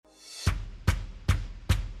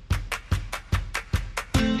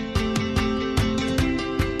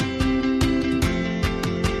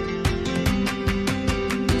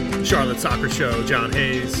Charlotte Soccer Show. John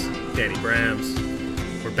Hayes, Danny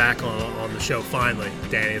Brams. We're back on the show finally.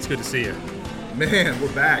 Danny, it's good to see you. Man,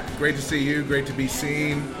 we're back. Great to see you. Great to be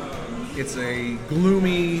seen. It's a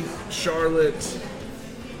gloomy Charlotte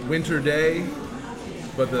winter day,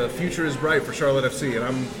 but the future is bright for Charlotte FC, and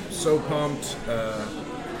I'm so pumped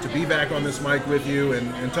to be back on this mic with you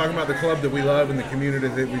and talking about the club that we love and the community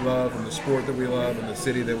that we love and the sport that we love and the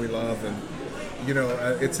city that we love. And you know,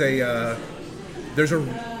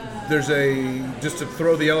 there's a just to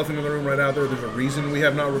throw the elephant in the room right out there, there's a reason we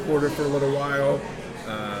have not recorded for a little while,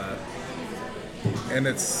 and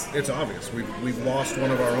it's obvious. We've lost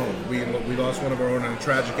one of our own. We lost one of our own in a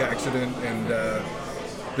tragic accident, and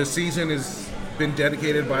this season has been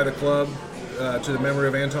dedicated by the club to the memory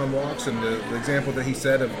of Anton Walks and the example that he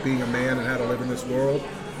set of being a man and how to live in this world.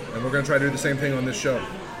 And we're going to try to do the same thing on this show.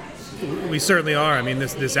 We certainly are. I mean,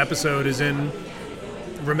 this episode is in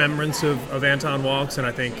remembrance of Anton Walks, and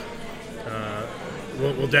I think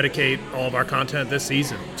we'll dedicate all of our content this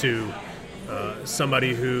season to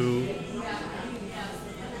somebody who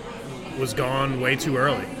was gone way too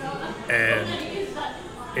early. And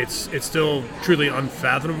it's still truly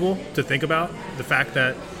unfathomable to think about the fact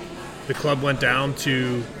that the club went down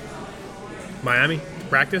to Miami to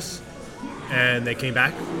practice and they came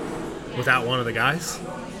back without one of the guys.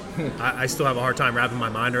 I still have a hard time wrapping my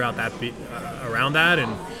mind around that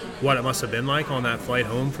and what it must have been like on that flight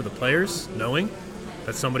home for the players, knowing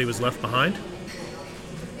that somebody was left behind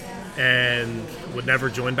and would never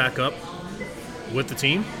join back up with the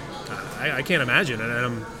team. I can't imagine,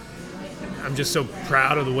 and I'm just so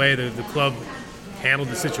proud of the way the club handled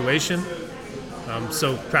the situation. I'm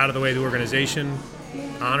so proud of the way the organization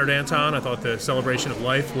honored Anton. I thought the celebration of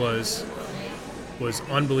life was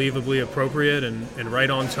unbelievably appropriate and right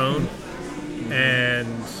on tone.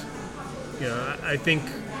 And you know, I think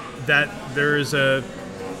that there is a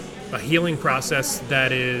healing process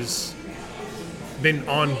that is been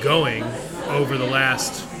ongoing over the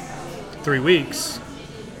last 3 weeks.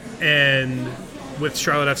 And with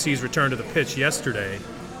Charlotte FC's return to the pitch yesterday,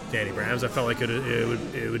 Danny Brams, I felt like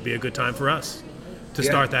it would be a good time for us to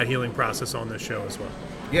start that healing process on this show as well.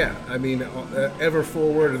 Yeah, I mean, ever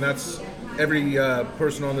forward, and that's every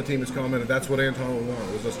person on the team has commented, that's what Anton would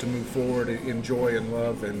want, was us to move forward in joy and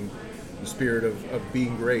love and the spirit of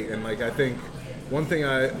being great. And like, I think one thing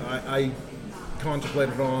I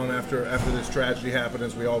contemplated on after this tragedy happened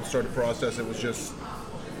as we all started to process it was just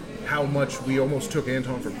how much we almost took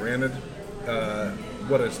Anton for granted.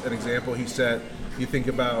 What an example he set. You think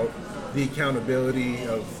about the accountability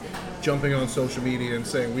of jumping on social media and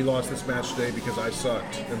saying, we lost this match today because I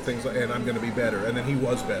sucked and things like, and I'm going to be better. And then he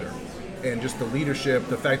was better. And just the leadership,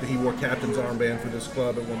 the fact that he wore captain's armband for this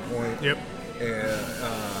club at one point. Yep.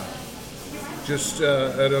 And just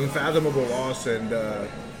an unfathomable loss. And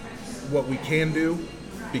what we can do,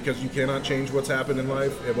 because you cannot change what's happened in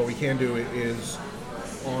life, and what we can do is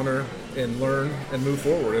honor and learn and move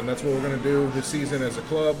forward. And that's what we're going to do this season as a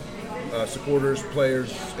club. Supporters,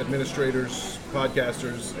 players, administrators,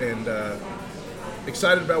 podcasters, and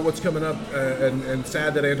excited about what's coming up, and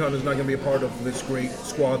sad that Anton is not going to be a part of this great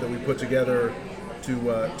squad that we put together to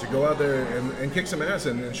go out there and kick some ass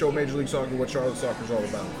and show Major League Soccer what Charlotte Soccer is all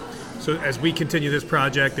about. So as we continue this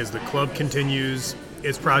project, as the club continues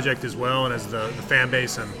its project as well, and as the fan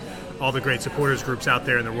base and all the great supporters groups out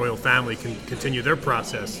there in the royal family can continue their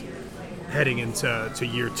process heading into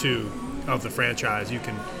year 2 of the franchise, you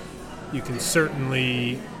can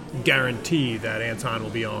certainly guarantee that Anton will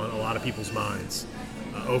be on a lot of people's minds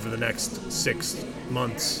over the next 6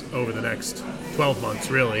 months, over the next 12 months,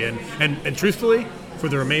 really, and truthfully, for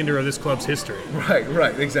the remainder of this club's history.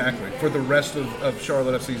 Right, exactly. For the rest of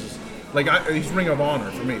Charlotte FC's, he's Ring of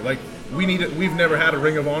Honor for me. Like, we've never had a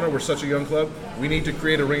Ring of Honor. We're such a young club. We need to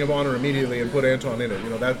create a Ring of Honor immediately and put Anton in it. You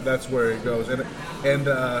know, that's where it goes. And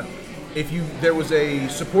there was a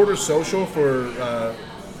supporter social for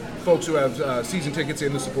folks who have season tickets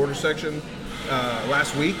in the supporter section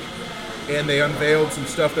last week, and they unveiled some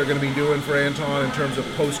stuff they're going to be doing for Anton in terms of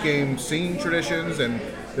post-game singing traditions, and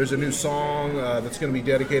there's a new song that's going to be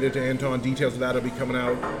dedicated to Anton. Details of that will be coming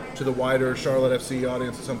out to the wider Charlotte FC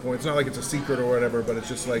audience at some point. It's not like it's a secret or whatever, but it's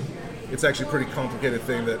just like, it's actually a pretty complicated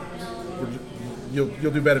thing that you'll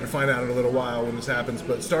do better to find out in a little while when this happens.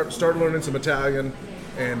 But start learning some Italian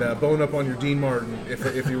and bone up on your Dean Martin,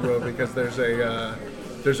 if you will, because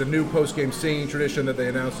there's a new post-game singing tradition that they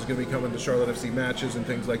announced is going to be coming to Charlotte FC matches and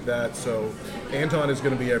things like that. So Anton is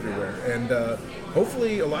going to be everywhere. And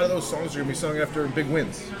hopefully a lot of those songs are going to be sung after big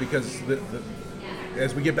wins, because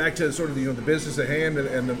as we get back to sort of the business at hand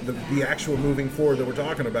and the actual moving forward that we're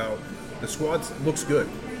talking about, the squad looks good.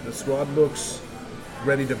 The squad looks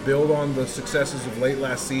ready to build on the successes of late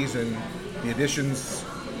last season. The additions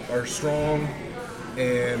are strong,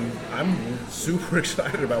 and I'm super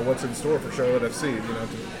excited about what's in store for Charlotte FC. You know,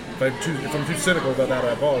 if I'm too cynical about that, I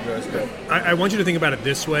apologize. But I want you to think about it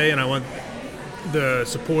this way, and I want the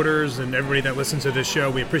supporters and everybody that listens to this show,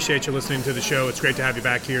 we appreciate you listening to the show. It's great to have you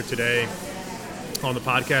back here today on the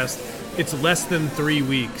podcast. It's less than 3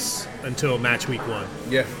 weeks until match week 1.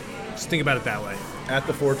 Yeah. Just think about it that way. At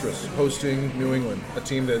the Fortress, hosting New England, a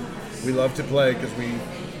team that we love to play because we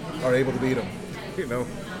are able to beat them. You know,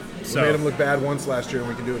 we made them look bad once last year, and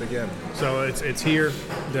we can do it again. So it's here.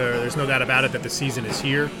 There's no doubt about it that the season is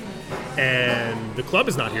here, and the club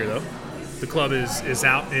is not here though. The club is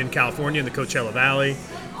out in California in the Coachella Valley.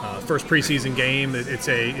 First preseason game. It's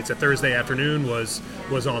a Thursday afternoon. Was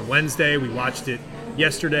on Wednesday. We watched it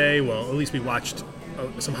yesterday. Well, at least we watched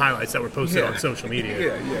some highlights that were posted on social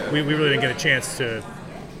media. Yeah. We really didn't get a chance to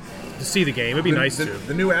see the game. It'd be nice to.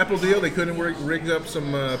 The new Apple deal, they couldn't rig up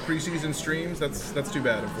some preseason streams. That's too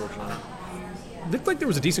bad, unfortunately. It looked like there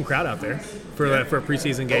was a decent crowd out there for a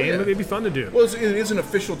preseason game. It'd be fun to do. Well, it is an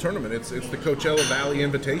official tournament. It's the Coachella Valley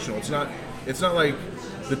Invitational. It's not like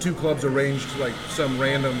the two clubs arranged like some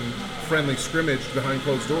random friendly scrimmage behind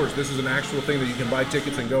closed doors. This is an actual thing that you can buy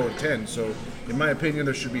tickets and go attend. So, in my opinion,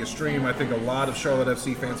 there should be a stream. I think a lot of Charlotte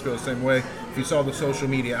FC fans feel the same way. If you saw the social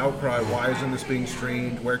media outcry, why isn't this being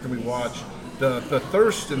streamed? Where can we watch? The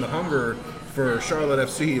thirst and the hunger for Charlotte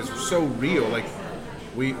FC is so real. Like,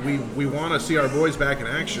 we want to see our boys back in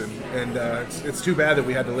action, and it's too bad that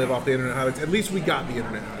we had to live off the internet highlights. At least we got the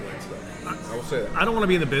internet highlights, though. I will say that. I don't want to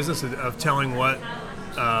be in the business of telling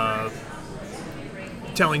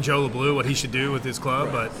telling Joe LeBlue what he should do with his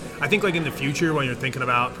club, but I think like in the future when you're thinking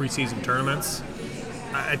about preseason tournaments,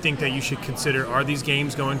 I think that you should consider, are these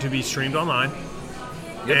games going to be streamed online?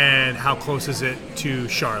 Yep. And how close is it to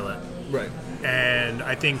Charlotte? Right. And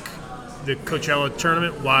I think the Coachella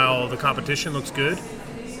tournament, while the competition looks good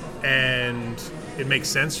and it makes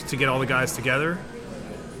sense to get all the guys together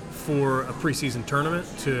for a preseason tournament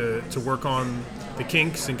to work on the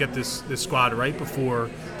kinks and get this squad right before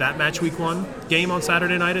that match week 1 game on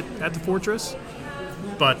Saturday night at the Fortress.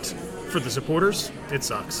 But for the supporters, it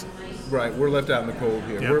sucks. Right, we're left out in the cold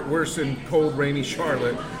here. Yep. We're in cold, rainy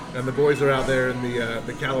Charlotte, and the boys are out there in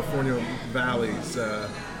the California valleys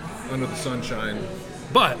under the sunshine.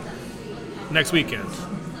 But next weekend.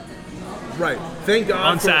 Right. Thank God.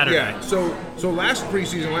 On Saturday. Yeah. So last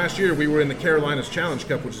preseason, last year, we were in the Carolinas Challenge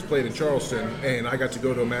Cup, which is played in Charleston, and I got to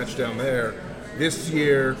go to a match down there. This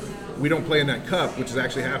year, we don't play in that cup, which is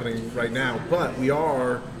actually happening right now, but we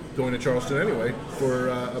are going to Charleston anyway for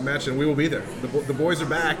a match, and we will be there. The boys are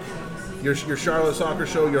back. Your Charlotte Soccer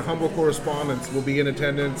Show, your humble correspondents will be in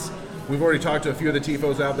attendance. We've already talked to a few of the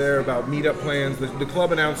TFOs out there about meetup plans. The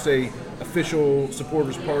club announced a official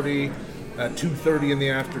supporters party at 2:30 in the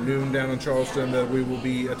afternoon down in Charleston that we will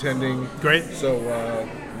be attending. Great. So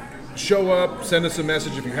show up, send us a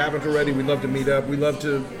message if you haven't already. We'd love to meet up. We'd love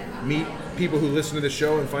to meet people who listen to the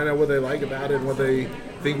show and find out what they like about it and what they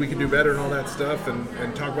think we can do better and all that stuff,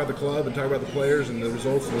 and talk about the club and talk about the players and the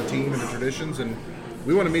results of the team and the traditions. And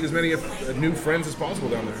we want to meet as many new friends as possible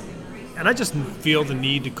down there. And I just feel the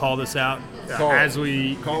need to call this out as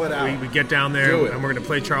we call it out. We get down there, and we're going to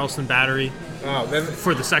play Charleston Battery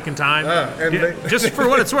for the second time. Just for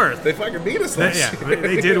what it's worth. They fucking beat us last year.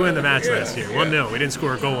 They did win the match last year. 1-0. We didn't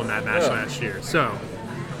score a goal in that match last year. So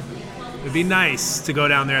it'd be nice to go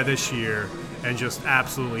down there this year and just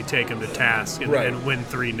absolutely take them to task and win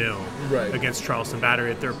 3-0 against Charleston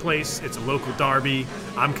Battery at their place. It's a local derby.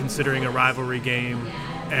 I'm considering a rivalry game,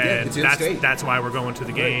 and that's why we're going to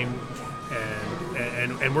the game.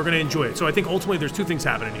 And we're going to enjoy it. So I think ultimately there's two things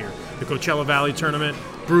happening here. The Coachella Valley tournament,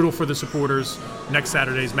 brutal for the supporters. Next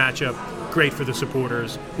Saturday's matchup, great for the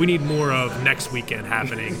supporters. We need more of next weekend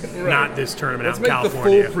happening, not this tournament out in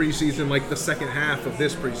California. Let's make the full preseason, like the second half of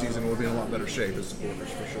this preseason, will be in a lot better shape as supporters,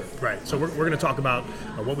 for sure. Right. So we're going to talk about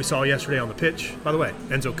what we saw yesterday on the pitch. By the way,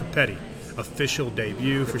 Enzo Capetti, official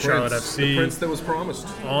debut for Charlotte FC. The Prince that was promised.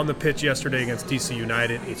 On the pitch yesterday against DC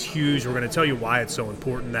United. It's huge. We're going to tell you why it's so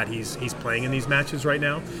important that he's playing in these matches right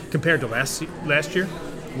now compared to last year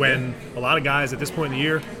when a lot of guys at this point in the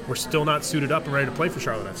year were still not suited up and ready to play for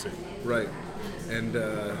Charlotte FC. Right. And,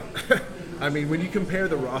 I mean, when you compare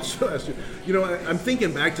the roster last year, you know, I'm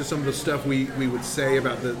thinking back to some of the stuff we would say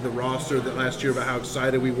about the roster that last year, about how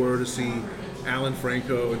excited we were to see Alan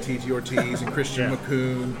Franco and Titi Ortiz and Christian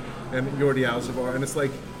McCoon and Jordi Alcivar, and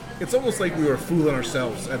it's almost like we were fooling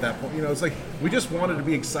ourselves at that point. You know, it's like we just wanted to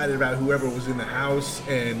be excited about whoever was in the house,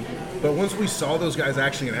 but once we saw those guys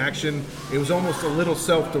actually in action, it was almost a little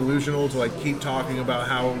self-delusional to keep talking about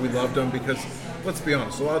how we loved them, because let's be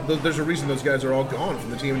honest. There's a reason those guys are all gone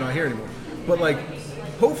from the team and not here anymore. But like,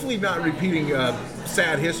 hopefully not repeating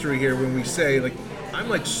sad history here when we say like, I'm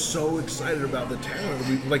like so excited about the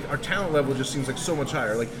talent. Like our talent level just seems like so much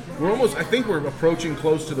higher. Like I think we're approaching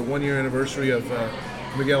close to the 1-year anniversary of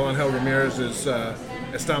Miguel Angel Ramirez's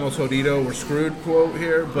Estamos Jodido, we're screwed quote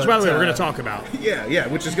here. But, which, by the way, we're going to talk about. Yeah,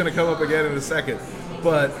 which is going to come up again in a second.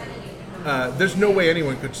 But there's no way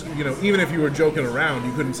anyone could, even if you were joking around,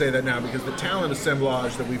 you couldn't say that now because the talent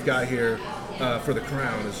assemblage that we've got here for the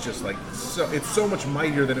Crown is just like, it's so much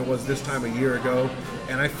mightier than it was this time a year ago.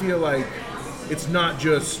 And I feel like it's not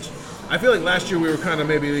just, I feel like last year we were kind of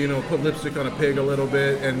maybe, put lipstick on a pig a little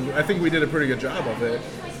bit, and I think we did a pretty good job of it.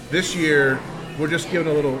 This year, we're just giving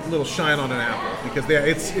a little shine on an apple because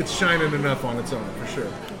it's shining enough on its own for sure.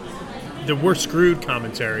 The "we're screwed"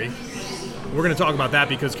 commentary. We're going to talk about that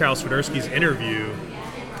because Karol Swiderski's interview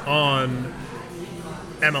on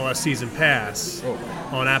MLS Season Pass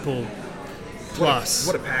on Apple Plus.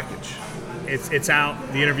 What a package! It's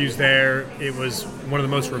out. The interview's there. It was one of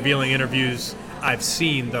the most revealing interviews I've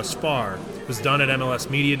seen thus far. It was done at MLS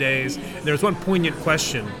Media Days. There was one poignant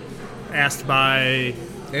question asked by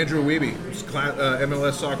Andrew Wiebe,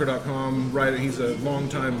 MLSsoccer.com writer. He's a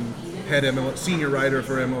longtime head MLS senior writer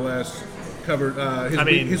for MLS. Covered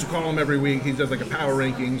his column every week. He does like a power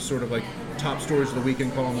rankings, sort of like top stories of the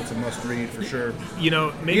weekend column. It's a must read for sure.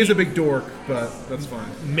 Maybe he is a big dork, but that's fine.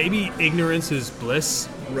 Maybe ignorance is bliss.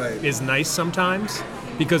 Right. Is nice sometimes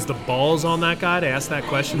because the balls on that guy to ask that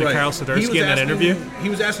question to Karol Swiderski in that interview. He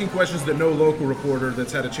was asking questions that no local reporter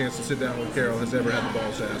that's had a chance to sit down with Karol has ever had the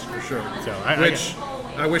balls to ask for sure. So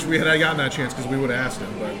I wish we had gotten that chance because we would have asked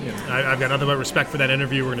him. But I've got nothing but respect for that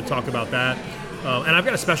interview. We're going to talk about that. And I've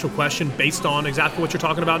got a special question based on exactly what you're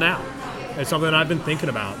talking about now. It's something that I've been thinking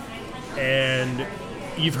about. And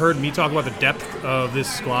you've heard me talk about the depth of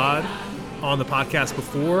this squad on the podcast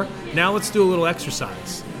before. Now let's do a little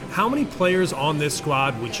exercise. How many players on this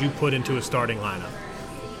squad would you put into a starting lineup?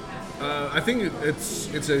 I think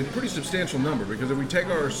it's a pretty substantial number because if we take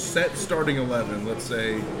our set starting 11, let's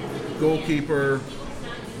say goalkeeper,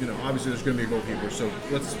 obviously there's going to be a goalkeeper, so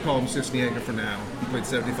let's call him Cisniega for now. He played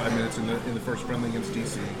 75 minutes in the first friendly against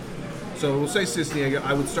DC. So we'll say Cisniega.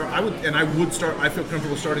 I feel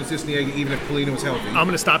comfortable starting Cisniega even if Polina was healthy. I'm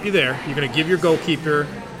going to stop you there. You're going to give your goalkeeper,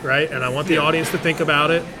 right? And I want the audience to think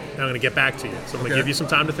about it. And I'm going to get back to you. So I'm going to give you some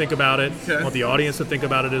time to think about it. Okay. I want the audience to think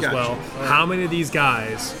about it as well. Right. How many of these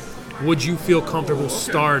guys would you feel comfortable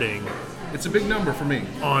starting? It's a big number for me.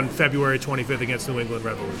 On February 25th against New England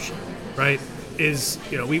Revolution, right?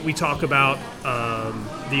 We talk about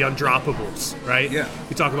the undroppables, right? Yeah.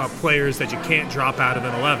 We talk about players that you can't drop out of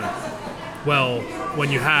an 11. Well,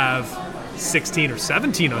 when you have 16 or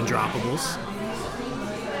 17 undroppables,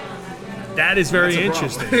 that is very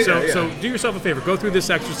interesting. So do yourself a favor. Go through this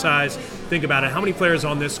exercise. Think about it. How many players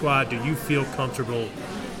on this squad do you feel comfortable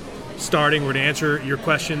starting? We're going to answer your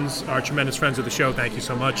questions. Our tremendous friends of the show, thank you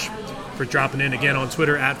so much for dropping in again on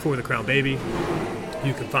Twitter @ForTheCrownBaby.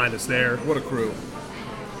 You can find us there. What a crew.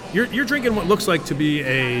 You're drinking what looks like to be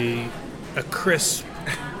a crisp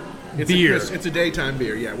beer. It's a daytime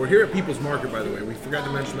beer, yeah. We're here at People's Market, by the way. We forgot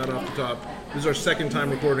to mention that off the top. This is our second time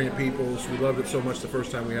recording at People's. We loved it so much the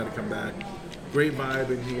first time we had to come back. Great vibe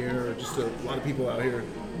in here. Just a lot of people out here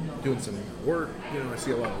doing some work. I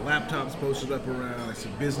see a lot of laptops posted up around. I see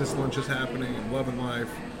business lunches happening. I'm loving life.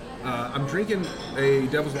 I'm drinking a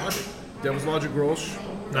Devil's Logic Grolsch.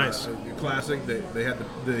 Nice. Classic. They had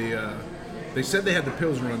they said they had the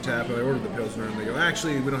Pilsner on tap, and I ordered the Pilsner, and they go,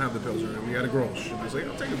 actually, we don't have the Pilsner, we got a Grolsch. And I was like,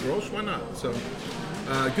 I'll take a Grolsch, why not? So,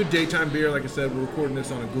 good daytime beer. Like I said, we're recording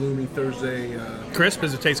this on a gloomy Thursday. Crisp?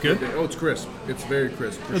 Does it taste good? Oh, it's crisp. It's very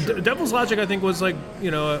crisp, for sure. Devil's Logic, I think, was like,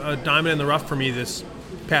 a diamond in the rough for me this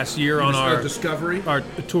past year on our Discovery, our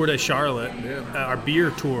Tour de Charlotte, yeah. Our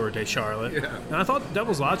beer Tour de Charlotte. Yeah. And I thought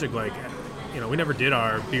Devil's Logic, we never did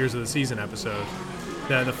our Beers of the Season episode.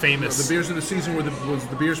 The famous... the beers of the season was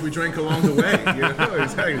the beers we drank along the way.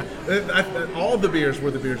 Exactly. All the beers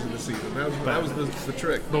were the beers of the season. That was the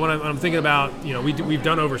trick. But when I'm thinking about, we've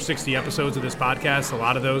done over 60 episodes of this podcast, a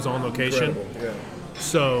lot of those on location. Incredible, yeah.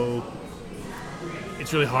 So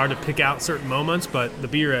it's really hard to pick out certain moments, but the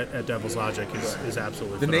beer at Devil's Logic is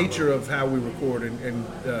absolutely the phenomenal. nature of how we record and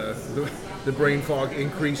the brain fog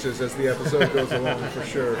increases as the episode goes along, for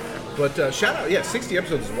sure. But shout out, 60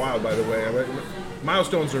 episodes is wild, by the way.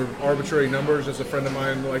 Milestones are arbitrary numbers, as a friend of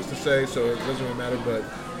mine likes to say, so it doesn't really matter. But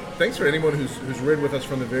thanks for anyone who's ridden with us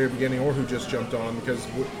from the very beginning or who just jumped on, because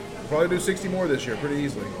we'll probably do 60 more this year pretty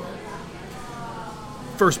easily.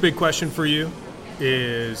 First big question for you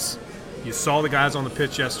is, you saw the guys on the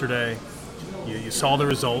pitch yesterday. You saw the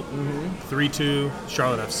result, 3-2,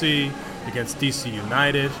 Charlotte FC against DC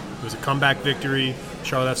United. It was a comeback victory.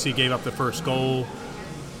 Charlotte FC gave up the first goal.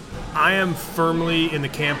 I am firmly in the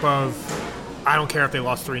camp of, I don't care if they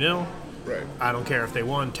lost 3-0. Right. I don't care if they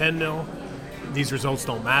won 10-0. These results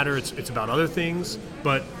don't matter. It's about other things.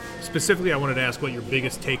 But specifically, I wanted to ask what your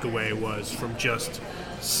biggest takeaway was from just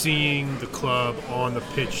seeing the club on the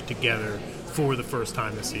pitch together for the first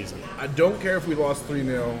time this season. I don't care if we lost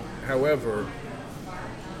 3-0. However,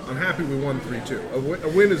 I'm happy we won 3-2. A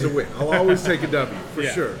win is a win. I'll always take a W, for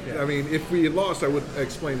sure. Yeah. I mean, if we had lost, I would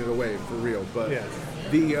explain it away for real. But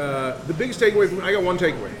the biggest takeaway, I got one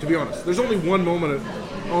takeaway, to be honest. There's only one moment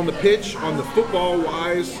on the pitch, on the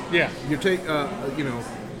football-wise. Yeah.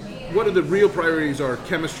 What are the real priorities are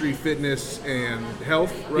chemistry, fitness, and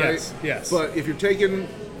health, right? Yes. But if you're taking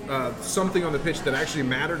something on the pitch that actually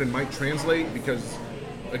mattered and might translate, because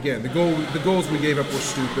again, the goals we gave up were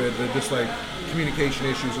stupid. They're just like communication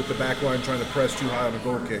issues with the back line trying to press too high on a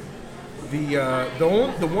goal kick.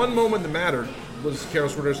 The one moment that mattered was Karol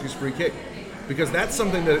Swiderski's free kick, because that's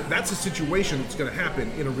a situation that's going to happen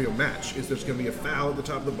in a real match. Is there's going to be a foul at the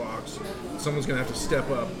top of the box, someone's going to have to step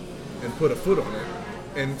up and put a foot on it,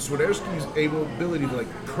 and Swiderski's ability to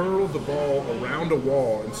like curl the ball around a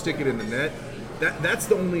wall and stick it in the net. That's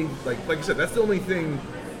the only, like I said, that's the only thing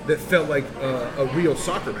that felt like a real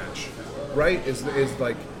soccer match, right?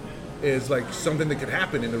 Is like something that could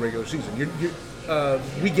happen in the regular season.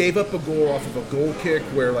 We gave up a goal off of a goal kick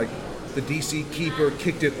where like the DC keeper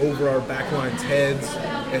kicked it over our backline's heads,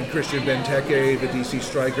 and Christian Benteke, the DC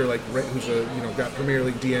striker, who's got Premier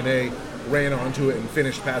League DNA, ran onto it and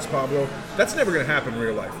finished past Pablo. That's never going to happen in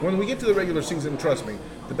real life. When we get to the regular season, trust me,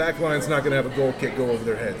 the back line's not going to have a goal kick go over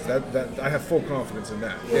their heads. That I have full confidence in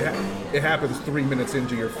that. It happens 3 minutes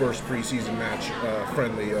into your first preseason match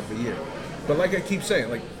friendly of the year. But like I keep saying,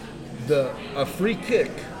 like a free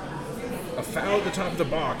kick, a foul at the top of the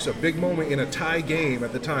box, a big moment in a tie game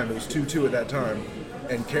at the time. It was 2-2 at that time.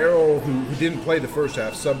 And Karol, who didn't play the first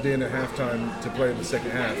half, subbed in at halftime to play in the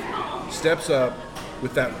second half, steps up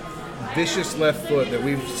with that vicious left foot that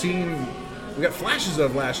we got flashes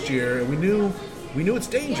of last year, and we knew it's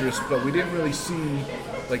dangerous, but we didn't really see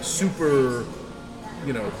like super,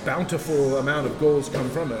 bountiful amount of goals come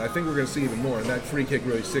from it. I think we're going to see even more, and that free kick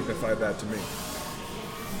really signified that to me.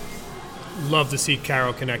 Love to see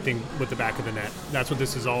Karol connecting with the back of the net. That's what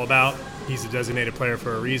this is all about. He's a designated player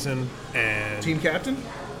for a reason, and team captain.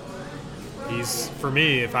 He's, for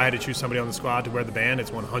me, if I had to choose somebody on the squad to wear the band,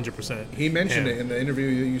 it's 100%. He mentioned it in the interview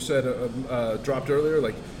you said dropped earlier.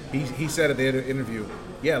 Like he said at the end of the interview,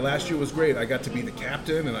 yeah, last year was great. I got to be the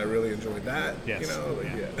captain, and I really enjoyed that. Yes.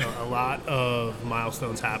 A lot of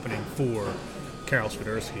milestones happening for Karol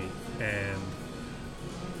Swiderski, and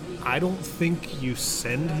I don't think you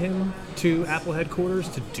send him to Apple headquarters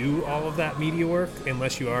to do all of that media work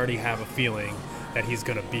unless you already have a feeling that he's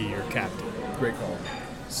going to be your captain. Great call.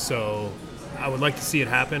 So I would like to see it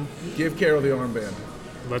happen. Give Karol the armband.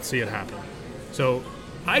 Let's see it happen. So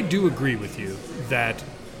I do agree with you that,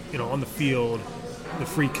 on the field, the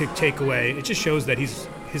free kick takeaway, it just shows that his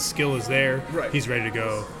skill is there. Right. He's ready to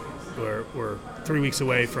go. We're 3 weeks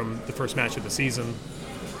away from the first match of the season,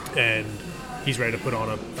 and he's ready to put on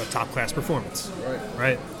a top-class performance.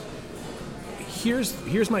 Right.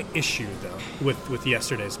 Here's my issue, though, with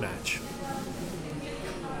yesterday's match.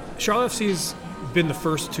 Charlotte FC's been the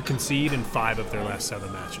first to concede in 5 of their last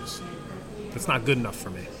 7 matches. That's not good enough for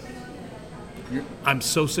me. I'm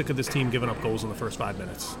so sick of this team giving up goals in the first 5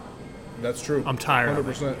 minutes. That's true. I'm tired 100%,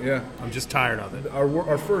 of it. Yeah. I'm just tired of it.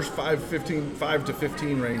 Our first 5 to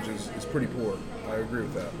 15 range is pretty poor. I agree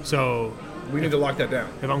with that. So we need to lock that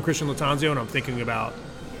down. If I'm Christian Latanzio and I'm thinking about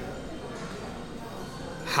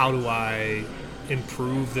how do I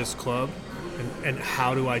improve this club and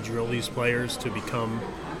how do I drill these players to become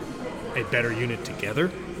a better unit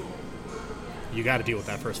together, you got to deal with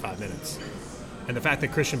that first 5 minutes. And the fact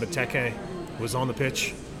that Christian Benteke was on the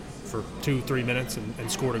pitch for 2-3 minutes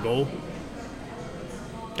and scored a goal,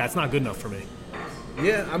 that's not good enough for me.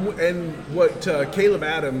 Yeah, and what Caleb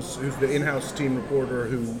Adams, who's the in-house team reporter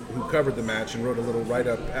who covered the match and wrote a little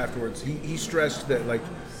write-up afterwards, he stressed that like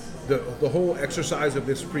the whole exercise of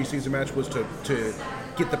this preseason match was to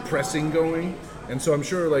get the pressing going, and so I'm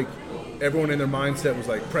sure like everyone in their mindset was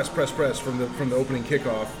like press from the opening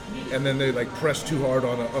kickoff, and then they like pressed too hard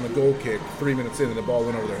on a goal kick 3 minutes in, and the ball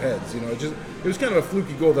went over their heads. It was kind of a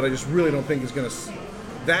fluky goal that I just really don't think is going to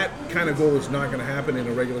that kind of goal is not going to happen in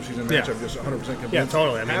a regular season match. I'm just 100% convinced. Yeah,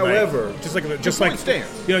 totally. I mean, however, just like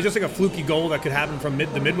stands. Just like a fluky goal that could happen from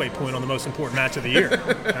the midway point on the most important match of the year.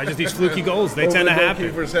 Just these fluky goals, they tend to happen.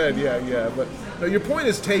 Goalkeeper's head, yeah. But no, your point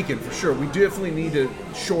is taken for sure. We definitely need to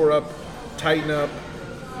shore up, tighten up,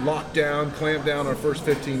 lock down, clamp down our first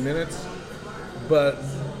 15 minutes.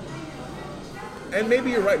 And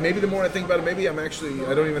maybe you're right. Maybe the more I think about it, maybe I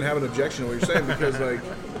don't even have an objection to what you're saying, because like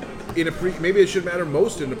maybe it should matter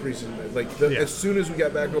most in the preseason. As soon as we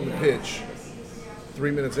got back on the pitch,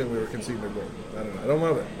 3 minutes in, we were conceding a goal. I don't know. I don't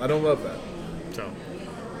love it. I don't love that. So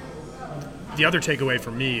the other takeaway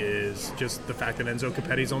for me is just the fact that Enzo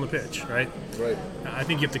Capetti's on the pitch, right? Right. I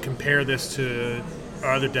think you have to compare this to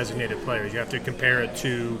our other designated players. You have to compare it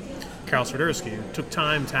to Karol Swiderski, who took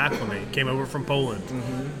time to acclimate, came over from Poland,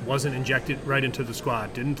 wasn't injected right into the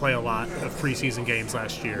squad, didn't play a lot of preseason games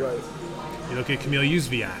last year. Right. You look at Kamil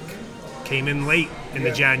Jóźwiak, came in late in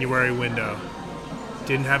the January window,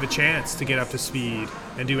 didn't have a chance to get up to speed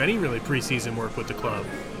and do any really preseason work with the club.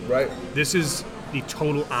 Right. This is the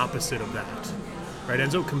total opposite of that. Right?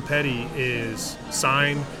 Enzo Capetti is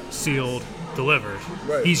signed, sealed, delivered.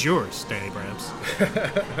 Right. He's yours, Danny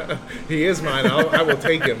Brams. He is mine. I will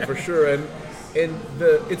take him for sure. And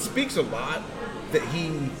it speaks a lot that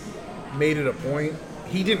he made it a point.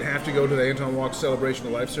 He didn't have to go to the Anton Walk's Celebration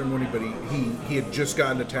of Life ceremony, but he had just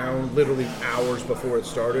gotten to town literally hours before it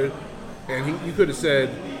started. And you could have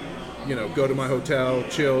said, go to my hotel,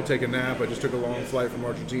 chill, take a nap. I just took a long flight from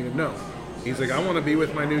Argentina. No. He's like, I want to be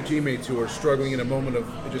with my new teammates who are struggling in a moment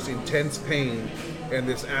of just intense pain and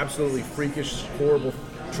this absolutely freakish, horrible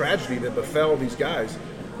tragedy that befell these guys.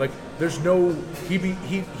 Like, there's no, he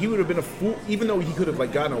would have been a fool, even though he could have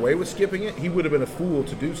gotten away with skipping it, he would have been a fool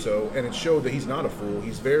to do so, and it showed that he's not a fool.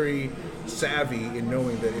 He's very savvy in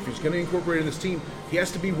knowing that if he's going to incorporate in this team, he has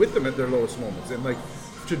to be with them at their lowest moments. And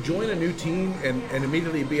to join a new team and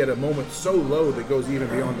immediately be at a moment so low that goes even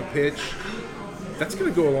beyond the pitch, that's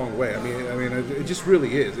going to go a long way. I mean, it just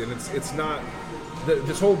really is, and it's not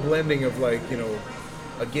this whole blending of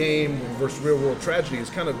a game versus real world tragedy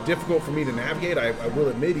is kind of difficult for me to navigate. I will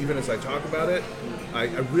admit, even as I talk about it, I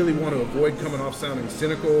really want to avoid coming off sounding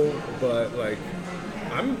cynical, but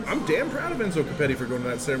I'm damn proud of Enzo Capetti for going to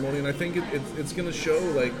that ceremony, and I think it's going to show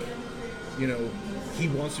he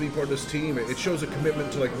wants to be part of this team. It shows a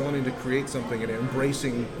commitment to wanting to create something and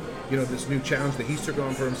embracing this new challenge that he's took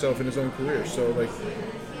on for himself in his own career. So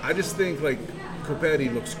I just think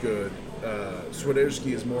Capetti looks good.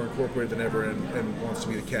 Swiderski is more incorporated than ever and wants to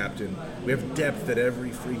be the captain. We have depth at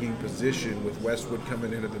every freaking position with Westwood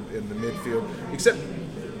coming in in the midfield, except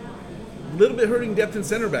a little bit hurting depth in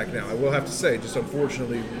center back now, I will have to say. Just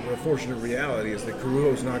unfortunately, the unfortunate reality is that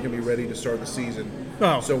Carujo's not going to be ready to start the season.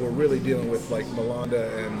 Oh. So we're really dealing with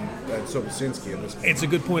Malanda and Sobocinski in this point. It's a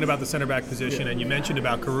good point about the center back position, and you mentioned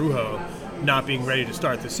about Karolj not being ready to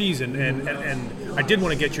start the season, and I did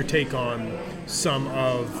want to get your take on some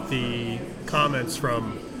of the comments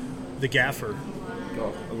from the gaffer,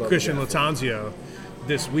 Christian Lattanzio,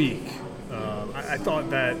 this week. I thought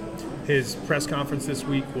that his press conference this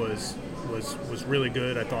week was really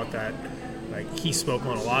good. I thought that he spoke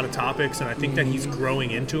on a lot of topics, and I think that he's growing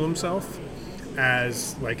into himself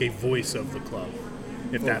as a voice of the club,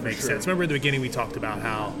 if that makes sense. Remember at the beginning we talked about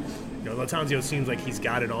how Lattanzio seems like he's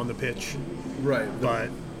got it on the pitch, right? But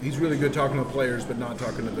he's really good talking to the players, but not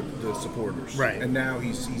talking to the supporters, right? And now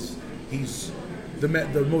he's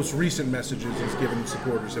the most recent messages he's given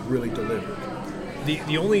supporters have really delivered.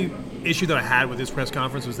 The only issue that I had with his press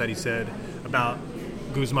conference was that he said about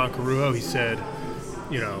Guzman Karolj, he said,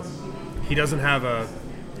 he doesn't have a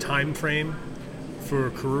time frame for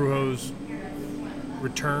Karuj's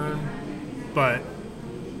return, but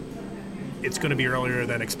it's going to be earlier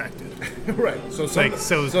than expected. Right. So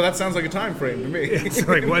that sounds like a time frame to me. It's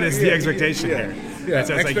what is the expectation here? Yeah.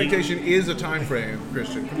 So expectation is a time frame,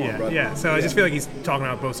 Christian. Come on, brother. Yeah. So I just feel like he's talking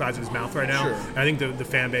out both sides of his mouth right now. Sure. And I think the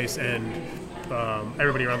fan base and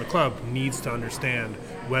everybody around the club needs to understand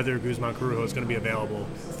whether Guzman Karolj is going to be available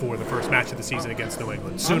for the first match of the season against New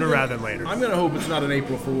England, sooner rather than later. I'm going to hope it's not an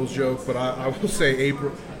April Fool's joke, but I will say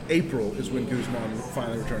April is when Guzman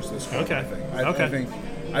finally returns to the squad. Okay.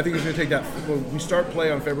 I think it's going to take that. Well, we start play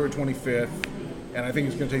on February 25th, and I think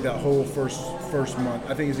it's going to take that whole first month.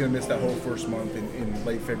 I think he's going to miss that whole first month in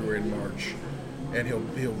late February and March, and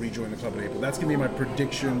he'll rejoin the club in April. That's going to be my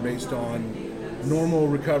prediction based on normal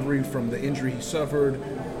recovery from the injury he suffered,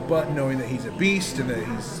 but knowing that he's a beast and that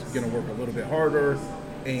he's going to work a little bit harder,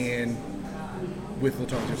 and with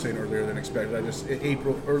Lattanzio saying earlier than expected,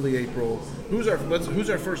 early April. Who's our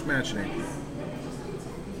first match in April?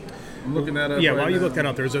 I'm looking that up. Yeah, right while you now. look that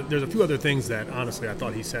up, there's a few other things that honestly I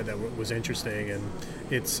thought he said that was interesting, and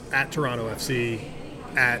it's at Toronto FC,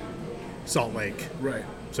 at Salt Lake. Right.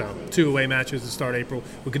 So 2 away matches to start April.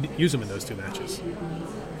 We could use them in those 2 matches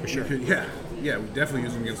for sure. Yeah, we definitely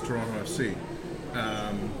use them against Toronto FC.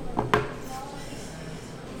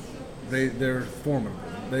 They're formidable.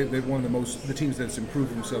 They've one of the teams that's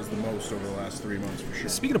improved themselves the most over the last 3 months for sure.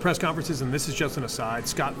 Speaking of press conferences, and this is just an aside,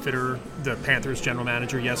 Scott Fitter, the Panthers general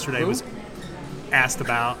manager, yesterday was asked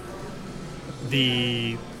about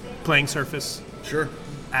the playing surface Sure.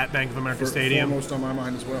 at Bank of America Stadium. Foremost on my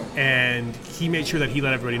mind as well. And he made sure that he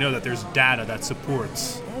let everybody know that there's data that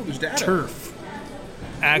supports There's data. turf.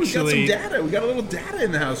 We Actually, got some data. We got a little data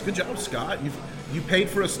in the house. Good job, Scott. You paid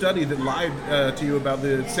for a study that lied to you about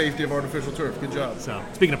the safety of artificial turf. Good job. so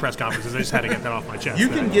speaking of press conferences, I just had to get that off my chest. You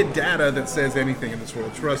can get data that says anything in this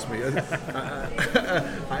world. Trust me.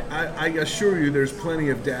 I assure you, there's plenty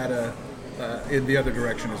of data in the other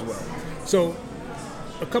direction as well. So,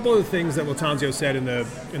 a couple of the things that Lattanzio said in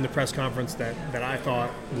the press conference that I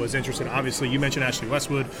thought was interesting. Obviously, you mentioned Ashley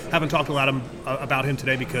Westwood. Haven't talked a lot about him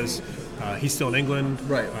today because he's still in England.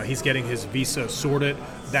 Right. He's getting his visa sorted.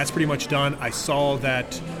 That's pretty much done. I saw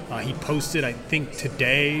that he posted, I think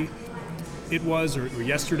today it was, or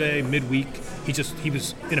yesterday, midweek. He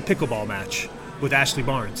was in a pickleball match with Ashley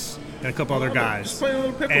Barnes and a couple other guys. Just playing a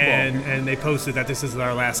little pickleball. And they posted that this is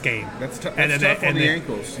our last game. That's tough and on the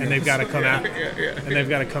ankles. And they've got to come out. Yeah. And they've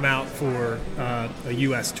got to come out for a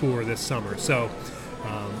U.S. tour this summer. So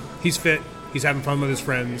he's fit. He's having fun with his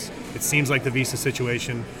friends. It seems like the visa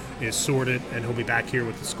situation is sorted, and he'll be back here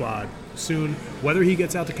with the squad soon. Whether he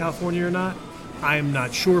gets out to California or not, I am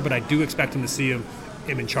not sure, but I do expect him to see him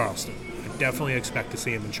in Charleston. I definitely expect to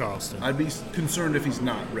see him in Charleston. I'd be concerned if he's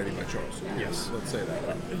not ready by Charleston. Yes. Let's say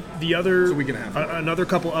that. The other, So we can have him. another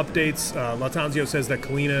couple updates. Lattanzio says that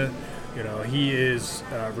Kalina, he is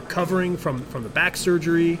recovering from the back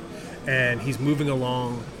surgery, and he's moving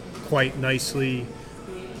along quite nicely.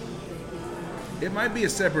 It might be a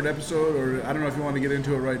separate episode, or I don't know if you want to get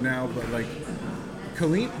into it right now, but like,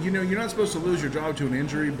 Kalina, you're not supposed to lose your job to an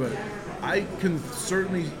injury, but I can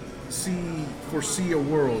certainly foresee a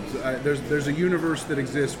world. There's a universe that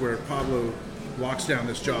exists where Pablo locks down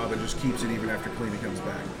this job and just keeps it even after Kalina comes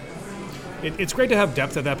back. It's great to have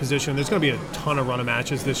depth at that position. There's going to be a ton of run of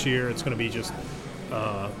matches this year. It's going to be just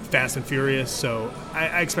fast and furious. So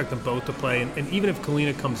I expect them both to play. And even if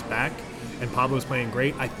Kalina comes back and Pablo's playing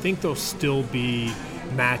great, I think there'll still be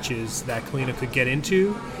matches that Kalina could get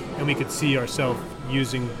into, and we could see ourselves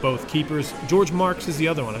using both keepers. George Marks is the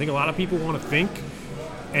other one. I think a lot of people want to think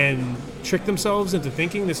and trick themselves into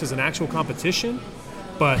thinking this is an actual competition,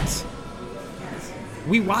 but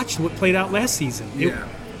we watched what played out last season. Yeah.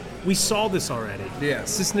 We saw this already. Yeah.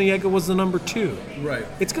 Cisniega was the number 2. Right.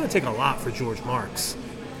 It's going to take a lot for George Marks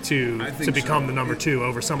to think become so. the number 2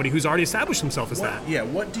 over somebody who's already established himself as that. Yeah.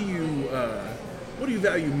 What do you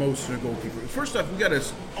value most in a goalkeeper? First off, we got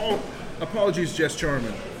all. Apologies, Jess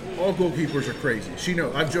Charman. All goalkeepers are crazy. She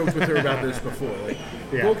knows. I've joked with her about this before. Like,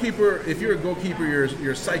 Yeah. goalkeeper. If you're a goalkeeper,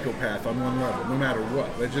 you're a psychopath on one level, no matter what.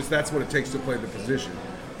 That's what it takes to play the position.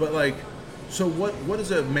 But like, so what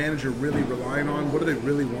is a manager really relying on? What do they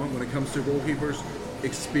really want when it comes to goalkeepers?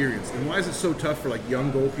 Experience. And why is it so tough for like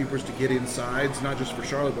young goalkeepers to get insides? Not just for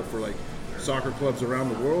Charlotte, but for like soccer clubs around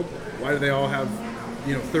the world. Why do they all have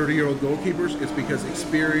 30-year-old goalkeepers? It's because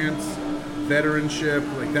experience, veteranship,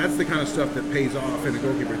 like that's the kind of stuff that pays off in a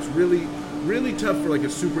goalkeeper. It's really, really tough for like a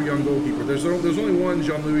super young goalkeeper. There's only one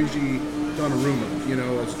Gianluigi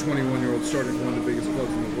Donnarumma, as a 21-year-old starting for one of the biggest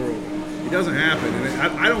clubs in the world. It doesn't happen,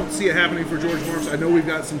 and I don't see it happening for George Marks. I know we've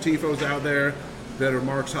got some TFOs out there that are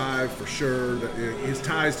Marks high for sure. His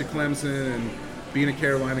ties to Clemson and being a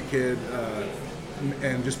Carolina kid,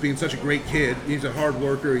 and just being such a great kid. He's a hard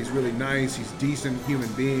worker. He's really nice. He's a decent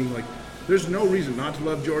human being. Like, there's no reason not to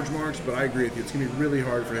love George Marks, but I agree with you. It's going to be really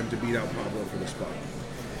hard for him to beat out Pablo for the spot.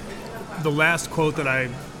 The last quote that I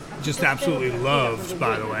just absolutely loved,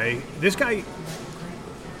 by the way, this guy,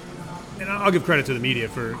 and I'll give credit to the media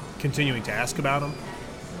for continuing to ask about him,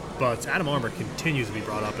 but Adam Armour continues to be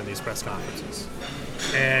brought up in these press conferences.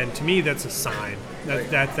 And to me, that's a sign.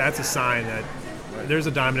 That's a sign that there's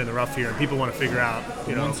a diamond in the rough here, and people want to figure out,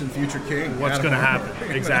 Once and future king. what's going to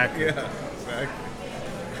happen. Exactly. Yeah, exactly.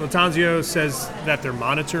 Lattanzio says that they're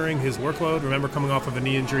monitoring his workload. Remember, coming off of a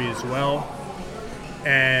knee injury as well.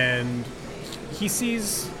 And he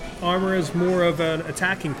sees Armour as more of an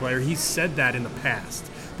attacking player. He said that in the past.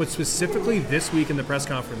 But specifically this week in the press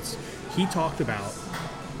conference, he talked about,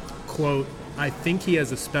 quote, I think he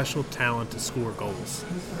has a special talent to score goals.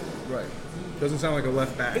 Right. Doesn't sound like a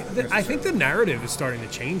left back. I think the narrative is starting to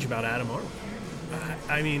change about Adam Armour.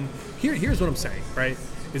 I mean, here's what I'm saying, right?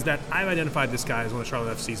 Is that I've identified this guy as one of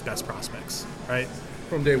Charlotte FC's best prospects, right?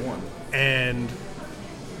 From day one. And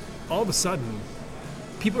all of a sudden,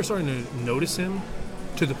 people are starting to notice him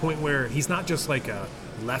to the point where he's not just like a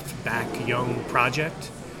left back young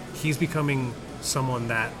project. He's becoming someone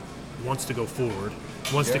that wants to go forward,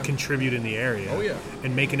 wants to contribute in the area,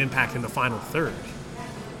 and make an impact in the final third.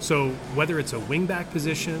 So whether it's a wing-back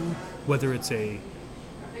position, whether it's a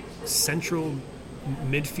central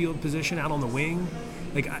midfield position out on the wing,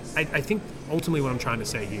 like I think ultimately what I'm trying to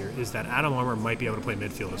say here is that Adam Armour might be able to play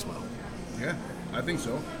midfield as well. Yeah, I think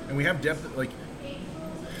so. And we have depth. Like,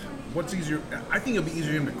 what's easier? I think it'll be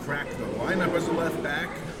easier for him to crack the lineup as a left back.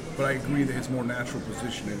 But I agree that his more natural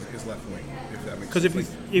position is left wing, if that makes sense. Because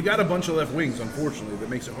if you've got a bunch of left wings, unfortunately, that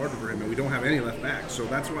makes it harder for him, and we don't have any left backs. So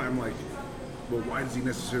that's why I'm like, well, why does he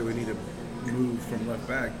necessarily need to move from left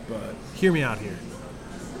back? But hear me out here.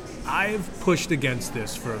 I've pushed against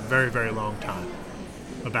this for a very, very long time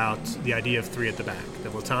about the idea of three at the back.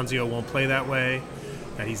 That Lattanzio won't play that way,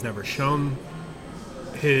 that he's never shown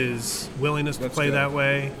his willingness to play that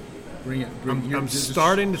way. Bring it. I'm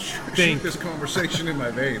starting to think this conversation in my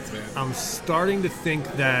veins, man. I'm starting to think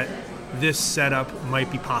that this setup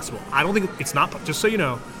might be possible. I don't think it's not. Just so you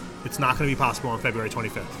know, it's not going to be possible on February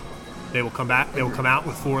 25th. They will come back. They will come out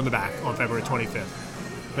with four in the back on February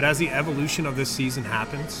 25th. But as the evolution of this season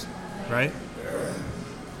happens, right?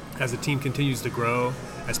 As the team continues to grow,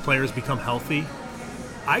 as players become healthy,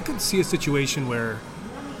 I could see a situation where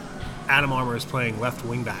Adam Armour is playing left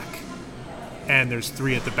wing back. And there's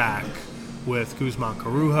three at the back with Guzman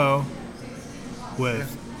Carujo,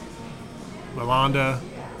 with Malanda,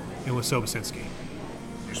 and with Sobocinski.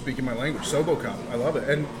 You're speaking my language. Sobocop. I love it.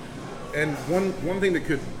 And one thing that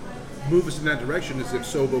could move us in that direction is if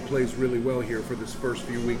Sobo plays really well here for this first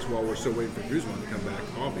few weeks while we're still waiting for Guzman to come back,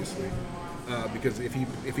 obviously. Because if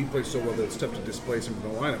he plays so well that it's tough to displace him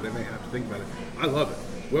from the lineup, they may have to think about it. I love it.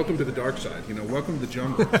 Welcome to the dark side, welcome to the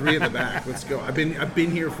jungle. Three in the back. Let's go. I've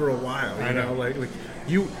been here for a while, you know. Like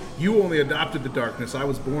you only adopted the darkness. I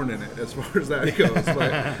was born in it, as far as that goes.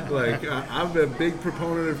 I'm a big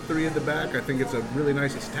proponent of three in the back. I think it's a really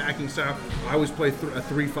nice attacking style. I always play a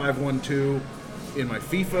 3-5-1-2 in my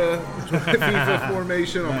FIFA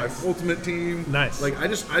formation on my ultimate team. Nice. Like I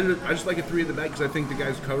just like a three in the back because I think the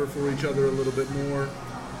guys cover for each other a little bit more.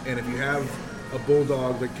 And if you have a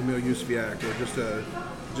bulldog like Kamil Yusufiak or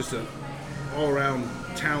just a all-around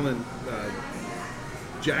talent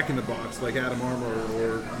jack in the box like Adam Armour,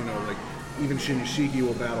 or like even Shinyashiki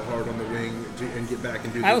will battle hard on the wing and get back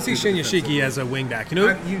and do. I don't see Shinyashiki as a wing back.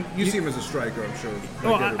 You see him as a striker, I'm sure.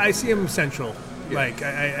 Oh, I see him central. Yeah. Like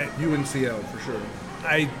UNCL for sure.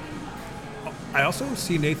 I also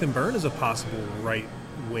see Nathan Byrne as a possible right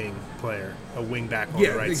wing player, a wing back on the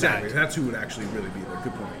right exactly. side. That's who would actually really be there.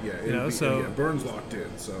 Good point. Yeah, Byrne's locked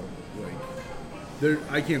in, so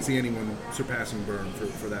I can't see anyone surpassing Byrne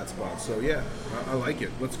for that spot. So yeah, I like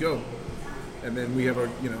it. Let's go. And then we have our,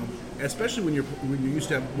 especially when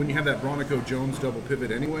you have that Bronico Jones double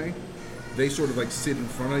pivot anyway, they sort of like sit in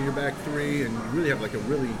front of your back three, and you really have like a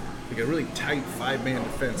really tight 5-man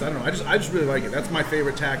defense. I don't know. I just really like it. That's my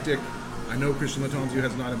favorite tactic. I know Christian Lattanzio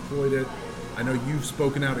has not employed it. I know you've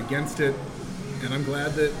spoken out against it, and I'm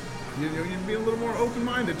glad that you'd be a little more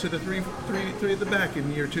open-minded to the three at the back in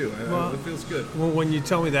year two. It feels good. Well, when you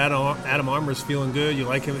tell me that Adam Armour's feeling good, you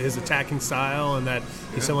like his attacking style, and that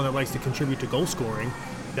he's someone that likes to contribute to goal scoring,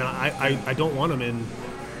 then I don't want him in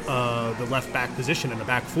the left back position in the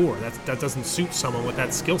back four. That doesn't suit someone with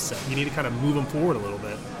that skill set. You need to kind of move him forward a little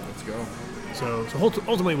bit. Let's go. So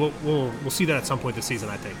ultimately, we'll see that at some point this season,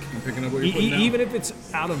 I think. I'm picking up what you're putting even if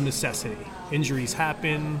it's out of necessity. Injuries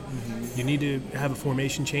happen. Mm-hmm. You need to have a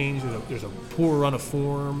formation change. There's a poor run of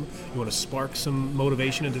form. You want to spark some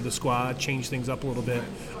motivation into the squad, change things up a little bit.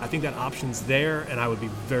 I think that option's there, and I would be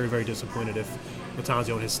very, very disappointed if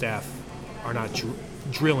Lattanzio and his staff are not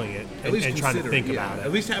drilling it and trying to think about it.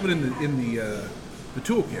 At least have it in the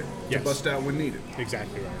toolkit to bust out when needed.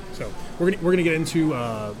 Exactly right. So we're gonna get into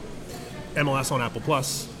MLS on Apple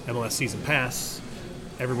Plus, MLS Season Pass.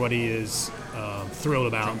 Everybody is thrilled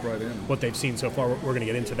about what they've seen so far. We're going to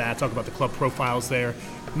get into that, talk about the club profiles there.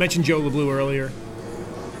 I mentioned Joe LeBlue earlier.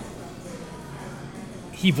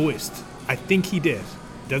 He voiced, I think he did.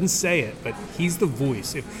 Doesn't say it, but he's the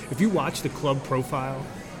voice. If you watch the club profile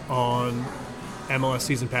on MLS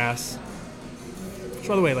Season Pass, which,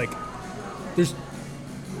 by the way,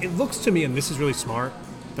 it looks to me, and this is really smart,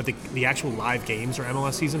 that the actual live games are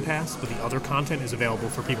MLS Season Pass, but the other content is available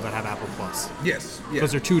for people that have Apple Plus. Yes. Yeah.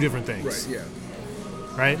 Because they're two different things. Right. Yeah.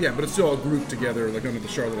 Right? Yeah, but it's still all grouped together, like under the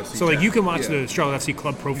Charlotte FC. So, like, tab. you can watch the Charlotte FC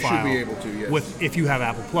club profile. You should be able to, yes. If you have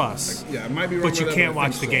Apple Plus. Yeah, it might be wrong But with you that, can't but I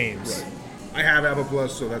watch the think games. Right. I have Apple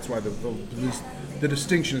Plus, so that's why the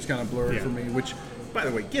distinction is kind of blurred for me. Which, by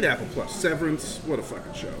the way, get Apple Plus. Severance, what a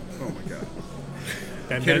fucking show! Oh my god.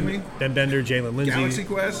 Kidding me? Ben Bender, Jalen Lindsay, Galaxy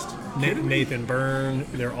Quest, Nathan Byrne.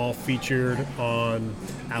 They're all featured on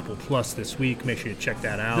Apple Plus this week. Make sure you check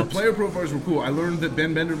that out. The player profiles were cool. I learned that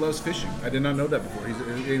Ben Bender loves fishing. I did not know that before.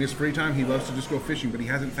 In his free time, he loves to just go fishing, but he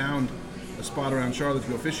hasn't found a spot around Charlotte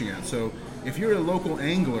to go fishing at. So if you're a local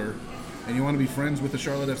angler and you want to be friends with a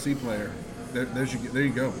Charlotte FC player, there you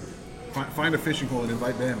go. Find a fishing hole and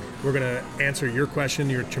invite them. We're going to answer your question.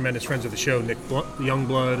 Your tremendous friends of the show, Nick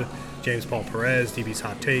Youngblood, James Paul Perez, DB's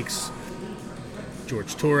Hot Takes,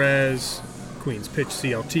 George Torres, Queen's Pitch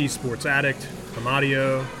CLT, Sports Addict,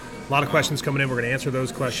 Amadio. A lot of questions coming in. We're going to answer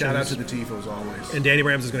those questions. Shout out to the TFOS always. And Danny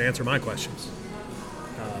Brams is going to answer my questions.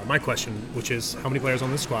 My question, which is, how many players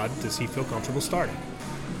on this squad does he feel comfortable starting?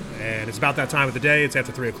 And it's about that time of the day. It's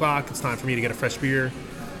after 3 o'clock. It's time for me to get a fresh beer.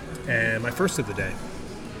 And my first of the day,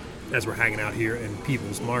 as we're hanging out here in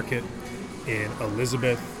People's Market in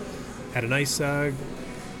Elizabeth, had a nice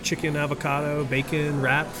chicken, avocado, bacon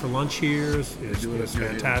wrap for lunch here. It was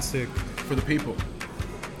fantastic. For the people.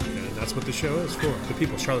 And that's what the show is for. The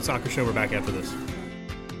people. Charlotte Soccer Show. We're back after this.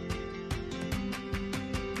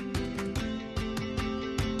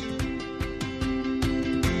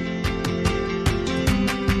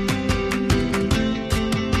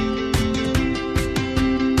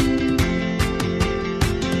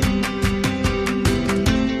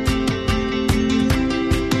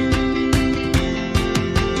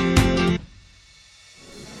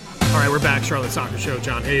 Charlotte Soccer Show.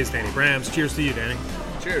 John Hayes, Danny Brams. Cheers to you, Danny.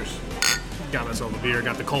 Cheers. Got myself a beer.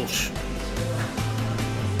 Got the Kolsch.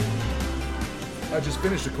 I just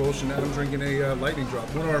finished a Kolsch and now I'm drinking a Lightning Drop.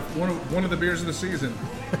 One of the beers of the season.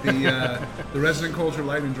 The Resident Culture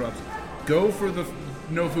Lightning Drops. Go for the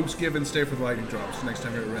no fuchs given. Stay for the Lightning Drops next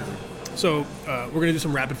time you're at Resident. So we're going to do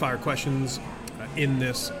some rapid fire questions in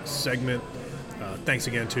this segment. Thanks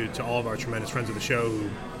again to all of our tremendous friends of the show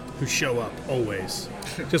who show up always,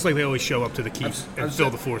 just like they always show up to the Keep and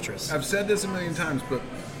fill the fortress. I've said this a million times, but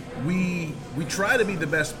we try to be the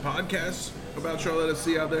best podcast about Charlotte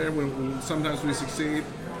FC out there. When sometimes we succeed,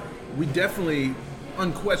 we definitely,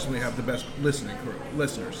 unquestionably, have the best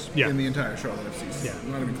listeners in the entire Charlotte FC scene.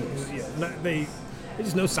 Yeah, not even close. Yeah, they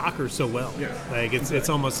just know soccer so well. Yeah, like it's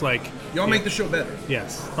almost like y'all make the show better.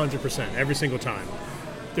 Yes, 100%, every single time.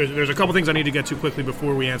 There's a couple things I need to get to quickly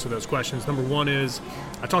before we answer those questions. Number one is,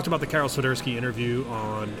 I talked about the Karol Swiderski interview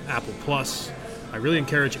on Apple Plus. I really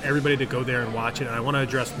encourage everybody to go there and watch it. And I want to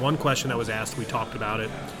address one question that was asked. We talked about it,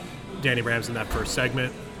 Danny Brams, in that first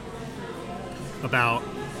segment, about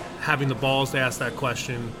having the balls to ask that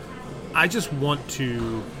question. I just want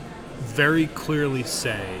to very clearly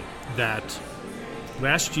say that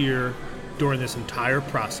last year, during this entire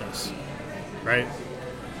process, right,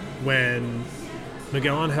 when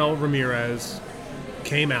Miguel Angel Ramirez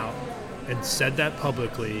came out and said that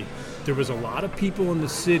publicly, there was a lot of people in the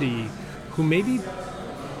city who maybe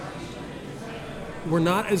were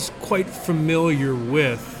not as quite familiar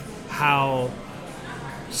with how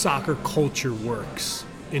soccer culture works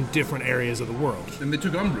in different areas of the world. And they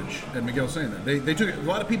took umbrage at Miguel saying that. They took it, a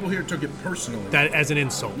lot of people here took it personally. That as an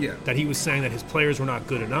insult. Yeah. That he was saying that his players were not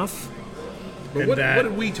good enough. But what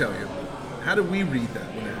did we tell you? How did we read that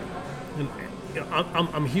when it happened?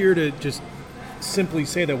 I'm here to just simply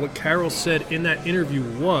say that what Karol said in that interview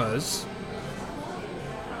was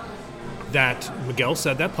that Miguel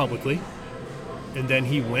said that publicly, and then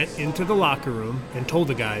he went into the locker room and told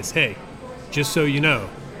the guys, hey, just so you know,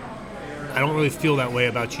 I don't really feel that way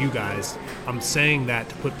about you guys. I'm saying that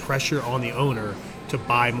to put pressure on the owner to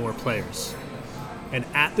buy more players. And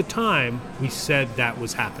at the time, we said that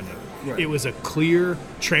was happening. Right. It was a clear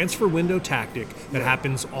transfer window tactic that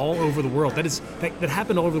happens all over the world. That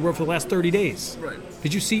happened all over the world for the last 30 days. Right.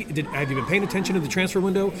 Did you see? Have you been paying attention to the transfer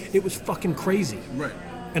window? It was fucking crazy. Right.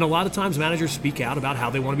 And a lot of times managers speak out about how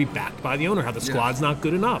they want to be backed by the owner, how the squad's not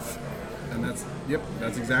good enough. And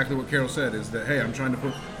that's exactly what Karol said, is that, hey, I'm trying to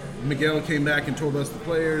put... Miguel came back and told us the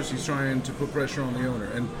players, he's trying to put pressure on the owner.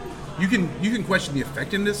 And you can question the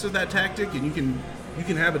effectiveness of that tactic, and you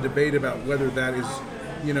can have a debate about whether that is,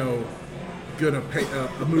 gonna pay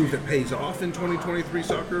a move that pays off in 2023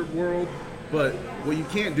 soccer world. But what you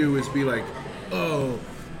can't do is be like, oh,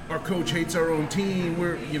 our coach hates our own team.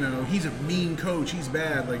 He's a mean coach. He's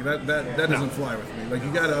bad. Like that doesn't fly with me. Like,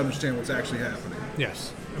 you got to understand what's actually happening.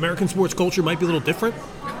 Yes. American sports culture might be a little different.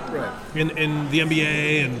 Right. In the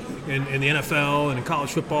NBA and in the NFL and in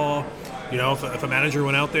college football, if a manager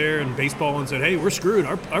went out there in baseball and said, "Hey, we're screwed.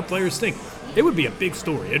 Our players stink," it would be a big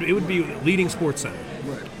story. It would be leading Sports Center.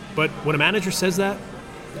 Right. But when a manager says that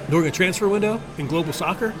during a transfer window in global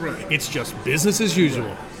soccer, right, it's just business as usual,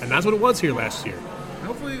 right. And that's what it was here last year.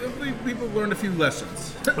 Hopefully people learned a few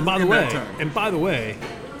lessons. And by the way,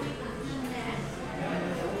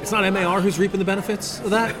 it's not MAR who's reaping the benefits of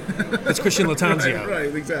that. It's Christian Latanzio,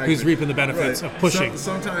 right, exactly, who's reaping the benefits of pushing.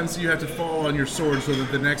 Sometimes you have to fall on your sword so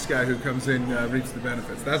that the next guy who comes in reaps the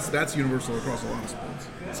benefits. That's universal across a lot of sports.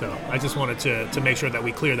 So I just wanted to make sure that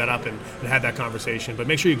we clear that up and had that conversation. But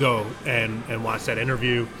make sure you go and watch that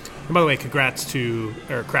interview. And by the way, congrats to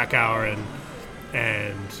Eric Krakauer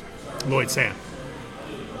and Lloyd Sam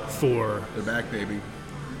for they're back, baby,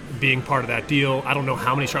 being part of that deal. I don't know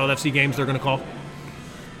how many Charlotte FC games they're going to call.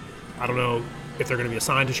 I don't know if they're going to be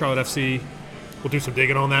assigned to Charlotte FC. We'll do some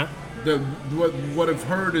digging on that. What I've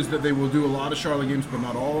heard is that they will do a lot of Charlotte games, but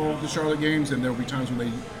not all of the Charlotte games, and there will be times when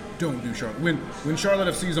they don't do Charlotte. When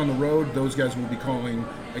Charlotte FC is on the road, those guys will be calling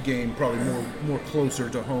a game probably more closer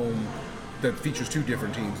to home that features two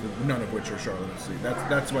different teams, none of which are Charlotte FC.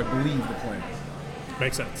 That's what I believe the plan.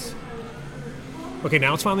 Makes sense. Okay,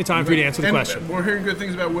 now it's finally time for you to answer the question. We're hearing good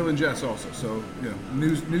things about Will and Jess also, so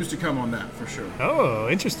news to come on that for sure. Oh,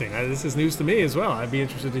 interesting. This is news to me as well. I'd be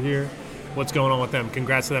interested to hear what's going on with them.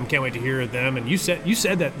 Congrats to them. Can't wait to hear them. And you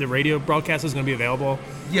said that the radio broadcast is going to be available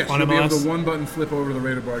yes, on you'll MLS? be able to one-button flip over to the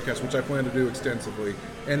radio broadcast, which I plan to do extensively.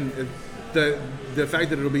 And the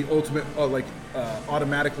fact that it'll be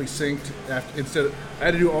automatically synced I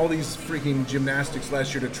had to do all these freaking gymnastics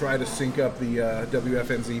last year to try to sync up the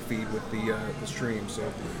WFNZ feed with the stream, so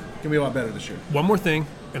it's gonna be a lot better this year. One more thing,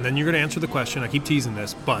 and then you're going to answer the question. I keep teasing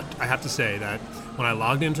this, but I have to say that when I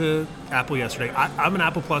logged into Apple yesterday, I'm an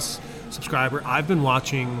Apple Plus subscriber. I've been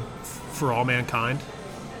watching For All Mankind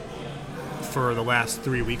for the last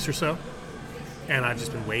 3 weeks or so, and I've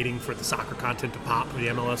just been waiting for the soccer content to pop, or the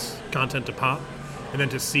MLS content to pop, and then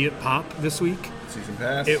to see it pop this week. Season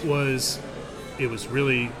pass. It was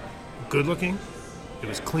really good looking. It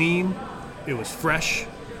was clean. It was fresh.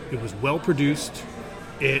 It was well produced.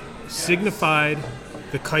 It signified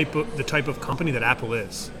the type of company that Apple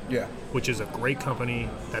is. Yeah. Which is a great company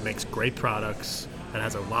that makes great products and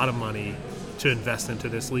has a lot of money to invest into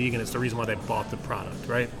this league, and it's the reason why they bought the product,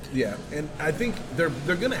 right? Yeah, and I think they're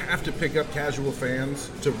going to have to pick up casual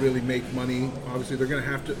fans to really make money. Obviously, they're going to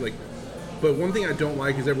have to, but one thing I don't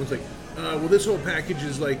like is everyone's like, well, this whole package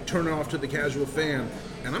is turning off to the casual fan,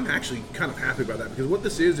 and I'm actually kind of happy about that, because what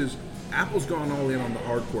this is Apple's gone all in on the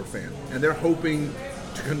hardcore fan, and they're hoping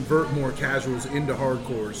to convert more casuals into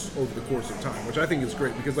hardcores over the course of time, which I think is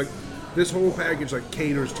great, because this whole package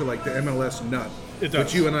caters to the MLS nut,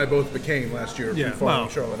 which you and I both became last year. Yeah, following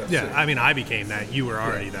Charlotte FC. Yeah, I mean, I became that. You were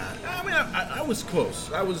already that. I mean, I was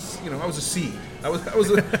close. I was a seed. I was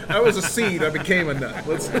a seed. I became a nut.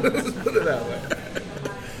 Let's put it that way.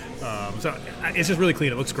 So it's just really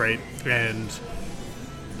clean. It looks great, and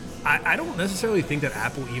I don't necessarily think that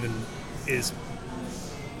Apple even is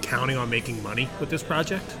counting on making money with this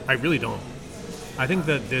project. I really don't. I think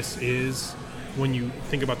that this is, when you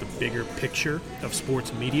think about the bigger picture of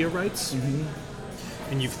sports media rights,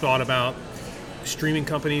 and you've thought about streaming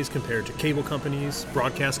companies compared to cable companies,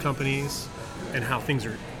 broadcast companies, and how things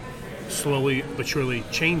are slowly but surely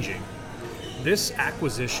changing, this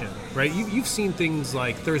acquisition, right? You've seen things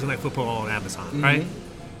like Thursday Night Football on Amazon, right?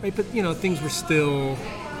 But things were still,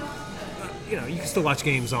 you can still watch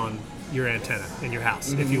games on your antenna in your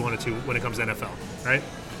house if you wanted to when it comes to NFL, right?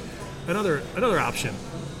 Another option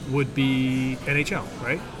would be NHL,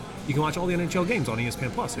 right? You can watch all the NHL games on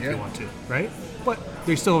ESPN Plus if you want to, right? But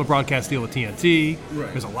they still have a broadcast deal with TNT.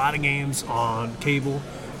 Right. There's a lot of games on cable.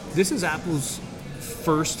 This is Apple's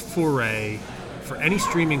first foray for any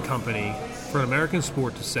streaming company, for an American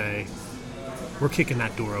sport, to say, we're kicking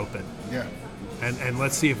that door open. Yeah. And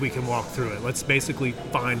let's see if we can walk through it. Let's basically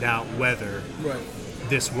find out whether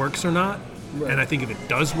this works or not. Right. And I think if it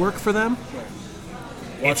does work for them,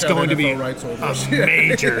 it's going to be a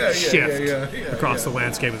major shift across the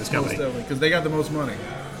landscape of this company. Because they got the most money.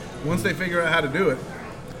 Once they figure out how to do it,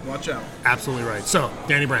 watch out. Absolutely right. So,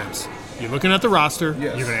 Danny Brams, you're looking at the roster.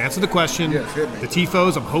 Yes. You're going to answer the question. Yes, hit me. The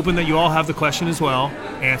TFOS, I'm hoping that you all have the question as well,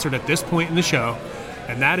 answered at this point in the show.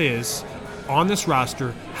 And that is, on this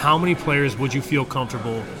roster, how many players would you feel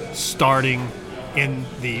comfortable starting in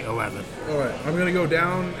the 11? All right. I'm going to go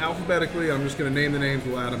down alphabetically. I'm just going to name the names.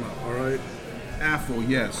 We'll add them up. All right. Affle,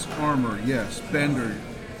 yes. Armour, yes. Bender,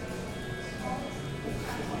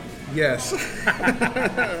 yes.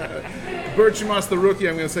 Berchimas, the rookie,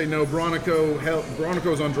 I'm going to say no.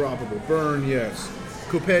 Bronico's undroppable. Byrne, yes.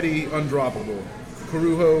 Copetti, undroppable.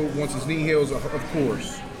 Carujo, once his knee heals, of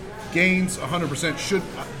course. Gaines, 100% should.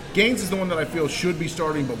 Gaines is the one that I feel should be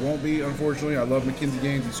starting, but won't be, unfortunately. I love Mackenzie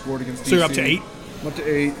Gaines. He scored against DC. So you're up to 8? I'm up to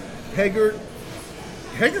 8.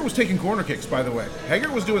 Haggart was taking corner kicks, by the way.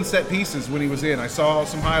 Haggart was doing set pieces when he was in. I saw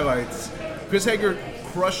some highlights. Chris Haggart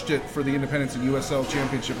crushed it for the Independence and USL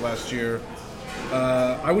Championship last year.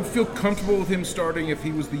 I would feel comfortable with him starting if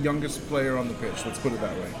he was the youngest player on the pitch. Let's put it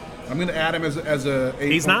that way. I'm going to add him as a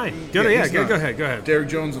 8. He's 9. Go ahead. Derek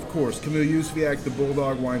Jones, of course. Camille Yusufiak, the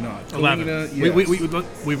Bulldog, why not? 11. Kalina, yes.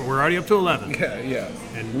 We're already up to 11. Yeah.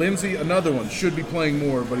 And Lindsay, another one, should be playing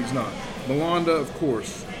more, but he's not. Melanda, of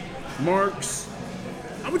course. Marks,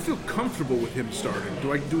 I would feel comfortable with him starting.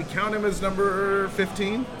 Do we count him as number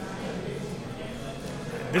 15?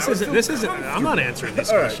 This isn't. I'm not answering this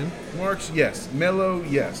question. Right. Marks, yes. Mello,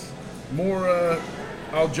 yes. Mora,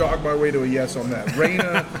 I'll jog my way to a yes on that.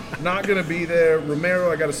 Reyna, not going to be there. Romero,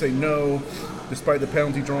 I got to say no, despite the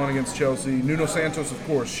penalty drawn against Chelsea. Nuno Santos, of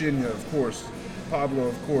course. Shinya, of course. Pablo,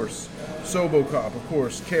 of course. Sobocop, of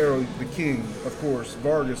course. Carroll, the King, of course.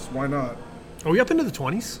 Vargas, why not? Are we up into the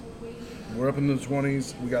 20s? We're up in the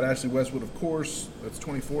 20s. We got Ashley Westwood, of course. That's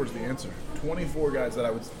 24 is the answer. 24 guys that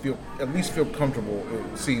I would at least feel comfortable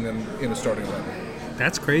seeing them in a starting lineup.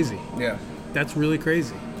 That's crazy. Yeah. That's really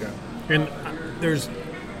crazy. Yeah. And there's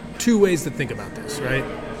 2 ways to think about this, right?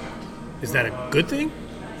 Is that a good thing?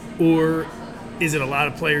 Or is it a lot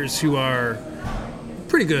of players who are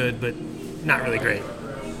pretty good but not really great?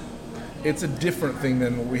 It's a different thing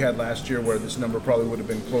than what we had last year, where this number probably would have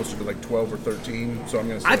been closer to like 12 or 13. So I'm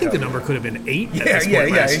going to say I think the number could have been 8. Yeah,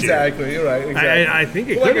 exactly. You're right. Exactly. I think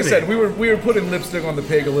it could have been. Like I said, we were putting lipstick on the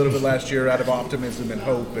pig a little bit last year out of optimism and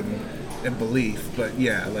hope and belief. But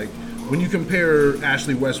yeah, like when you compare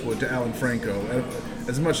Ashley Westwood to Alan Franco,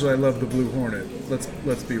 as much as I love the Blue Hornet,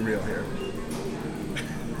 let's be real here.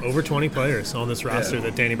 Over 20 players on this roster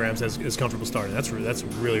that Danny Brams is comfortable starting. That's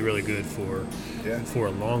really, really good for a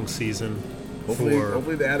long season.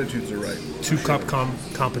 Hopefully the attitudes are right. 2 cup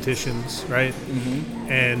competitions, right?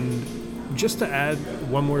 Mm-hmm. And just to add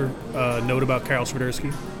one more note about Karol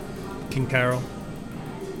Swiderski, King Karol.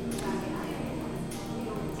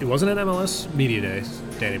 It wasn't at MLS Media Days,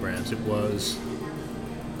 Danny Brams. It was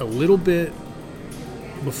a little bit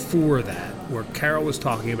before that, where Karol was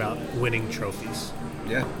talking about winning trophies.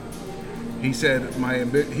 Yeah. He said in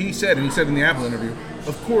the Apple interview,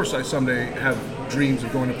 of course I someday have dreams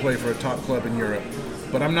of going to play for a top club in Europe,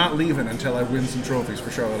 but I'm not leaving until I win some trophies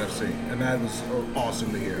for Charlotte FC. And that was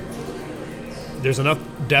awesome to hear. There's enough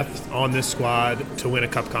depth on this squad to win a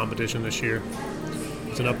cup competition this year.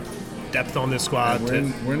 There's enough depth on this squad.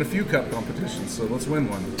 We're in a few cup competitions, so let's win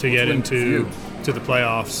one. To get into the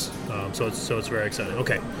playoffs. So it's very exciting.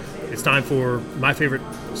 Okay, it's time for my favorite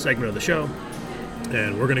segment of the show.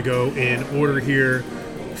 And we're going to go in order here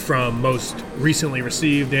from most recently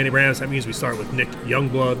received. Danny Brams, that means we start with Nick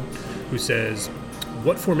Youngblood, who says,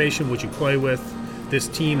 what formation would you play with this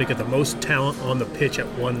team to get the most talent on the pitch at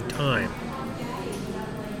one time?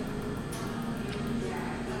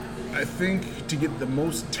 I think to get the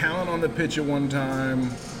most talent on the pitch at one time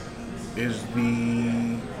is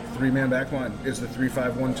the 3-man back line, is the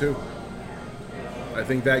 3-5-1-2. I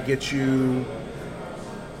think that gets you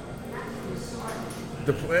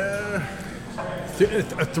a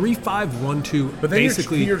 3-5-1-2. But then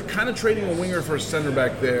basically you're kind of trading a winger for a center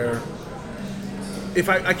back there. If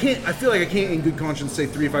I feel like I can't in good conscience say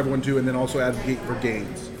 3-5-1-2 and then also advocate for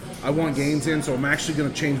Gaines. I want Gaines in, so I'm actually going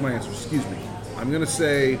to change my answer. Excuse me. I'm going to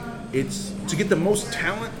say it's to get the most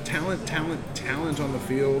talent on the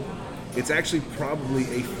field. It's actually probably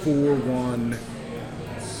a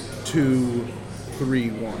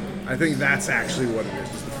 4-1-2-3-1. I think that's actually what it is.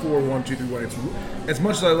 It's the 4-1-2-3-1. It's, as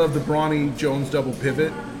much as I love the Brawny Jones double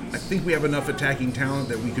pivot, I think we have enough attacking talent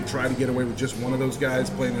that we could try to get away with just one of those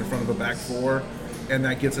guys playing in front of a back four, and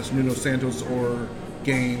that gets us Nuno Santos or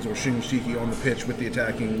Gaines or Shinshiki on the pitch with the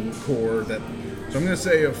attacking core. So I'm going to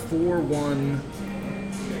say a 4-1-2-3-1,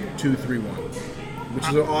 which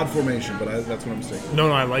is an odd formation, but that's what I'm saying.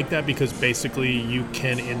 No, I like that because basically you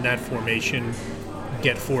can, in that formation,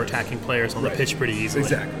 get 4 attacking players on the pitch pretty easily.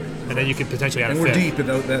 Exactly. And then you could potentially add a fifth. And we're deep in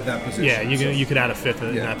that position. Yeah, you could add a fifth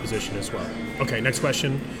in that position as well. Okay, next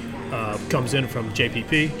question comes in from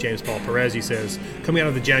JPP, James Paul Perez. He says, coming out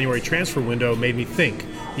of the January transfer window made me think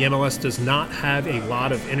the MLS does not have a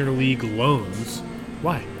lot of interleague loans.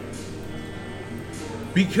 Why?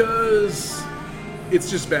 Because it's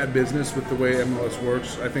just bad business with the way MLS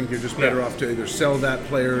works. I think you're just better off to either sell that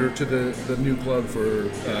player to the new club for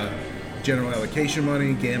general allocation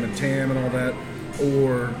money, GAM and TAM and all that,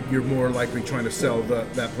 or you're more likely trying to sell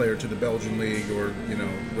that player to the Belgian league or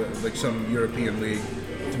like some European league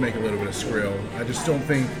to make a little bit of skrill. I just don't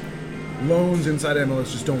think loans inside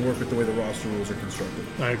MLS just don't work with the way the roster rules are constructed.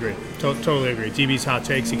 I agree. Totally agree. DB's hot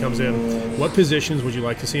takes. He comes in. What positions would you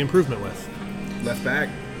like to see improvement with? Left back.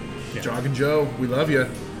 Jog and Joe, we love you.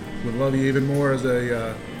 We'd love you even more as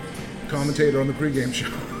a commentator on the pregame show.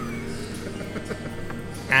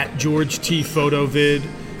 At George T. Photovid,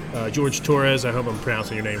 George Torres, I hope I'm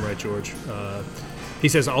pronouncing your name right, George. He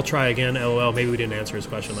says, I'll try again, LOL. Maybe we didn't answer his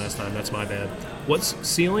question last time. That's my bad. What's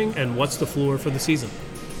ceiling and what's the floor for the season?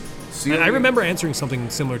 Ceiling, I remember answering something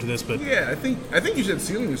similar to this, but... Yeah, I think you said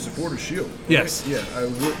ceiling is Supporters' Shield. Right? Yes. Yeah,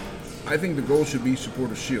 I think the goal should be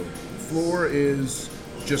Supporters' Shield. Floor is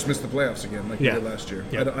just miss the playoffs again like we did last year.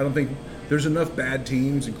 I don't think there's enough bad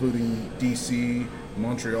teams, including DC,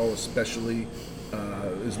 Montreal especially,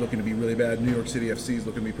 is looking to be really bad. New York City FC is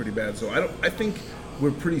looking to be pretty bad. So I think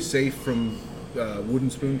we're pretty safe from wooden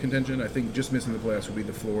spoon contention. I think just missing the playoffs would be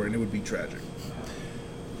the floor, and it would be tragic.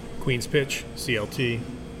 Queen's Pitch, CLT,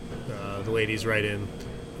 the ladies write in.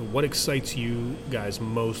 What excites you guys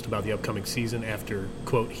most about the upcoming season after,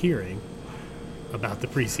 quote, hearing about the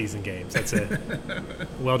preseason games? That's it.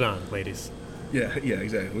 Well done, ladies. Yeah,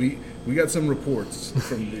 exactly. We got some reports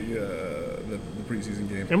from the preseason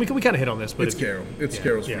game, and we kind of hit on this, but it's Carol. It's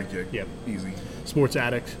Carol's free kick. Yep. Easy. Sports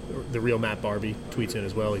Addict, the real Matt Barbie, tweets in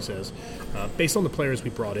as well. He says, based on the players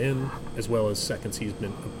we brought in, as well as second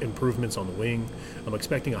season improvements on the wing, I'm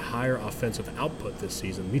expecting a higher offensive output this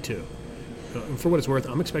season. Me too. For what it's worth,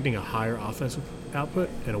 I'm expecting a higher offensive output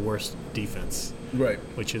and a worse defense. Right.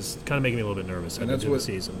 Which is kind of making me a little bit nervous at the end of the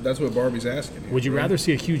season. That's what Barbie's asking. Would you rather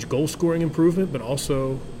see a huge goal-scoring improvement but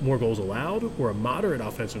also more goals allowed, or a moderate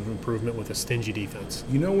offensive improvement with a stingy defense?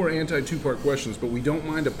 We're anti-two-part questions, but we don't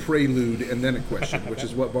mind a prelude and then a question, which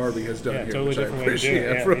is what Barbie has done here, totally which I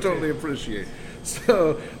appreciate. I totally appreciate.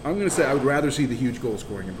 So I'm going to say I would rather see the huge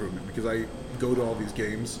goal-scoring improvement because I go to all these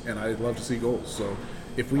games, and I'd love to see goals. So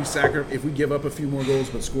if we give up a few more goals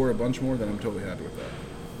but score a bunch more, then I'm totally happy with that.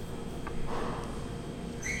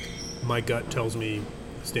 My gut tells me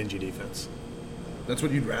stingy defense. That's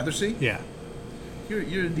what you'd rather see? Yeah.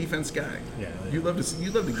 You're a defense guy. Yeah. You love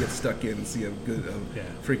to get stuck in and see a good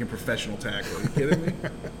freaking professional tackle. Are you kidding me?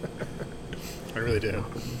 I really do.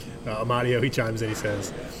 Amadio, he chimes in. He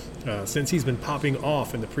says, since he's been popping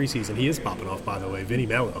off in the preseason, he is popping off, by the way. Vinny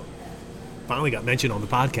Mello finally got mentioned on the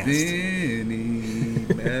podcast. Vinny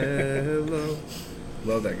Mello.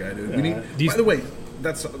 Love that guy, dude. By the way,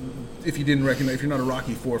 that's if you didn't recognize, if you're not a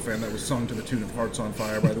Rocky IV fan, that was sung to the tune of Hearts on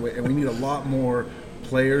Fire, by the way. And we need a lot more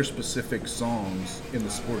player-specific songs in the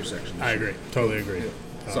supporter section. I agree. Totally agree.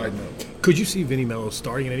 Yeah. Side note. Could you see Vinny Mello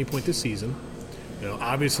starting at any point this season?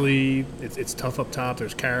 Obviously, it's tough up top.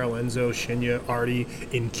 There's Karol, Enzo, Shinya, Artie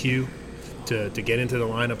in queue to get into the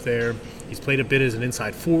lineup there. He's played a bit as an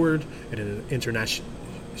inside forward at an international.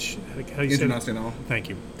 How do you say International. Thank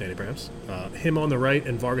you, Danny Brams. Him on the right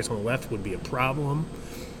and Vargas on the left would be a problem.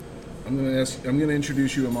 I'm going to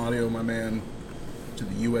introduce you, Amadio, my man, to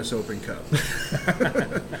the U.S. Open Cup.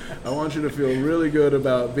 I want you to feel really good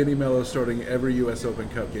about Vinny Mello starting every U.S. Open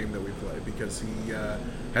Cup game that we play because he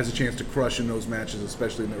has a chance to crush in those matches,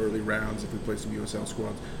 especially in the early rounds if we play some USL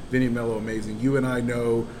squads. Vinny Mello, amazing. You and I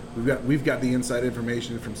know we've got the inside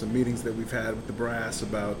information from some meetings that we've had with the brass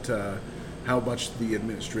about how much the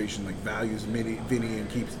administration values Vinny and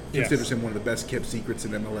considers him one of the best kept secrets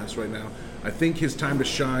in MLS right now. I think his time to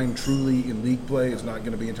shine truly in league play is not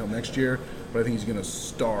going to be until next year, but I think he's going to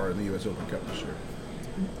star in the U.S. Open Cup this year.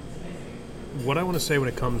 What I want to say when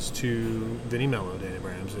it comes to Vinny Mello, Danny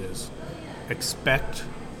Brams, is expect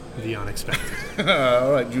the unexpected.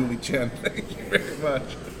 All right, Julie Chen, thank you very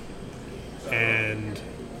much. And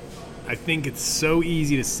I think it's so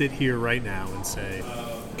easy to sit here right now and say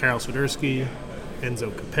Karol Swiderski,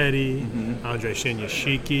 Enzo Capetti, Andre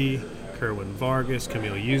Shinya-Shiki, Kerwin Vargas,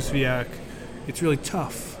 Kamil Jóźwiak. It's really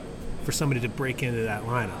tough for somebody to break into that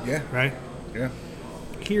lineup. Yeah. Right? Yeah.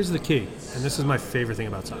 Here's the key, and this is my favorite thing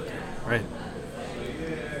about soccer, right?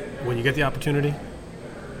 When you get the opportunity,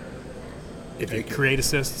 if you create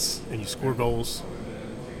assists and you score goals,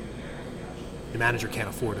 the manager can't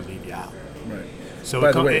afford to leave you out. Right. So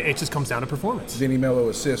it just comes down to performance. Vinny Mello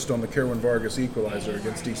assist on the Kerwin Vargas equalizer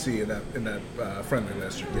against DC in that friendly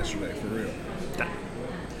yesterday, for real.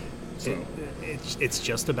 It's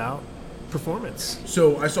just about performance.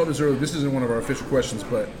 So I saw this earlier. This isn't one of our official questions,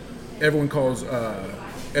 but everyone calls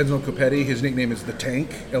Enzo Capetti. His nickname is the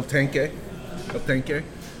Tank, El Tanque. Eltenke,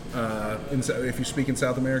 if you speak in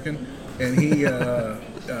South American, and he,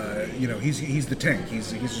 he's the tank.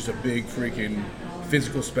 He's just a big freaking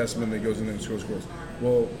physical specimen that goes in there and scores goals.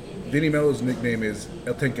 Well, Vinny Melo's nickname is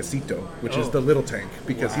El Tankecito, which is the little tank,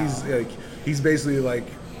 because he's basically like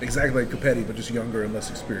exactly like Capetti, but just younger and less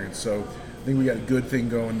experienced. So I think we got a good thing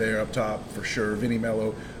going there up top for sure. Vinny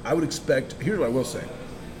Melo, I would expect. Here's what I will say.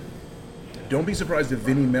 Don't be surprised if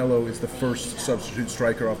Vinny Melo is the first substitute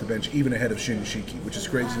striker off the bench, even ahead of Shin Shiki, which is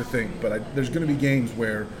crazy to think. But there's going to be games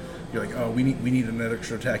where you're like, oh, we need an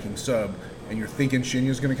extra attacking sub, and you're thinking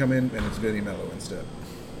Shinya's going to come in, and it's Vinny Melo instead.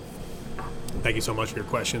 Thank you so much for your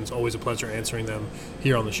questions. Always a pleasure answering them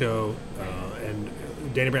here on the show. And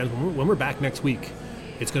Danny Brams, when we're back next week,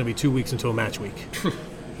 it's going to be 2 weeks until match week.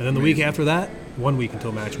 And then the week after that, 1 week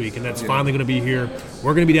until match week. And that's finally going to be here.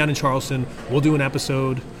 We're going to be down in Charleston. We'll do an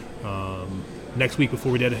episode next week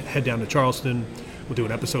before we head down to Charleston. We'll do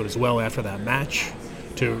an episode as well after that match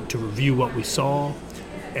to review what we saw.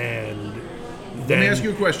 And then, let me ask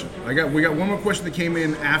you a question. We got one more question that came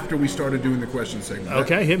in after we started doing the question segment.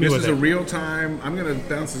 Okay, hit me with it. This is a real time. I'm going to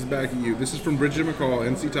bounce this back at you. This is from Bridget McCall,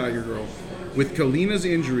 NC Tiger Girl. With Kalina's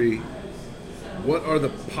injury, what are the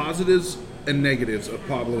positives and negatives of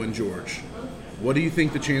Pablo and George? What do you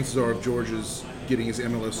think the chances are of George's getting his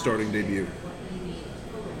MLS starting debut?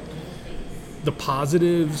 The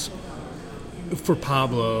positives for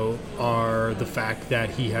Pablo are the fact that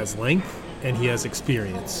he has length and he has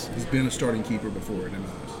experience. He's been a starting keeper before in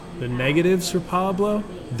MLS. The negatives for Pablo,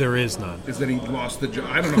 there is none. Is that he lost the job?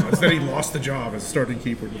 I don't know. It's that he lost the job as starting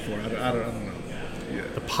keeper before. I don't know. Yeah.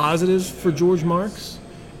 The positives for George Marks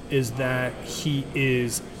is that he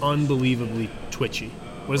is unbelievably twitchy.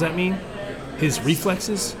 What does that mean? His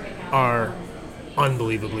reflexes are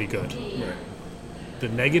unbelievably good. Right. The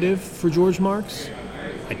negative for George Marks,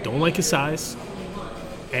 I don't like his size,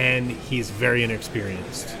 and he's very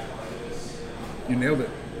inexperienced. You nailed it.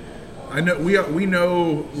 I know we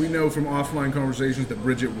know from offline conversations that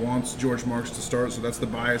Bridget wants George Marks to start, so that's the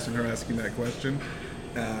bias in her asking that question.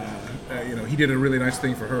 He did a really nice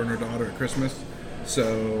thing for her and her daughter at Christmas,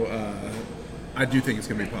 so I do think it's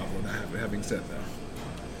going to be Pablo. Having said that,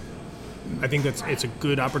 I think it's a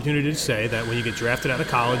good opportunity to say that when you get drafted out of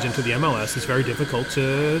college into the MLS, it's very difficult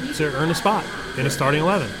to earn a spot in a starting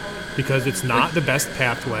 11 because it's not the best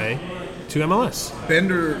pathway to MLS.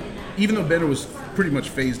 Bender, even though Bender was pretty much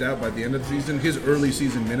phased out by the end of the season, his early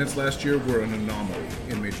season minutes last year were an anomaly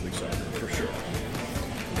in Major League Soccer, for sure.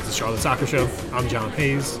 It's the Charlotte Soccer Show. I'm John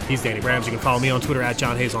Hayes. He's Danny Brams. You can follow me on Twitter at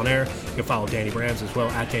John Hayes on Air. You can follow Danny Brams as well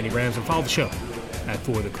at Danny Brams, and follow the show at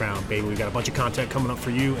For the Crown, baby. We got a bunch of content coming up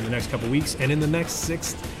for you in the next couple weeks and in the next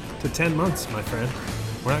 6 to 10 months, my friend.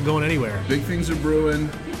 We're not going anywhere. Big things are brewing.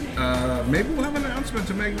 Maybe we'll have an announcement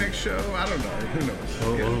to make next show. I don't know. Who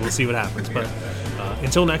knows? We'll see what happens. But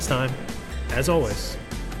until next time, as always,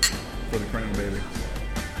 For the Crown, baby.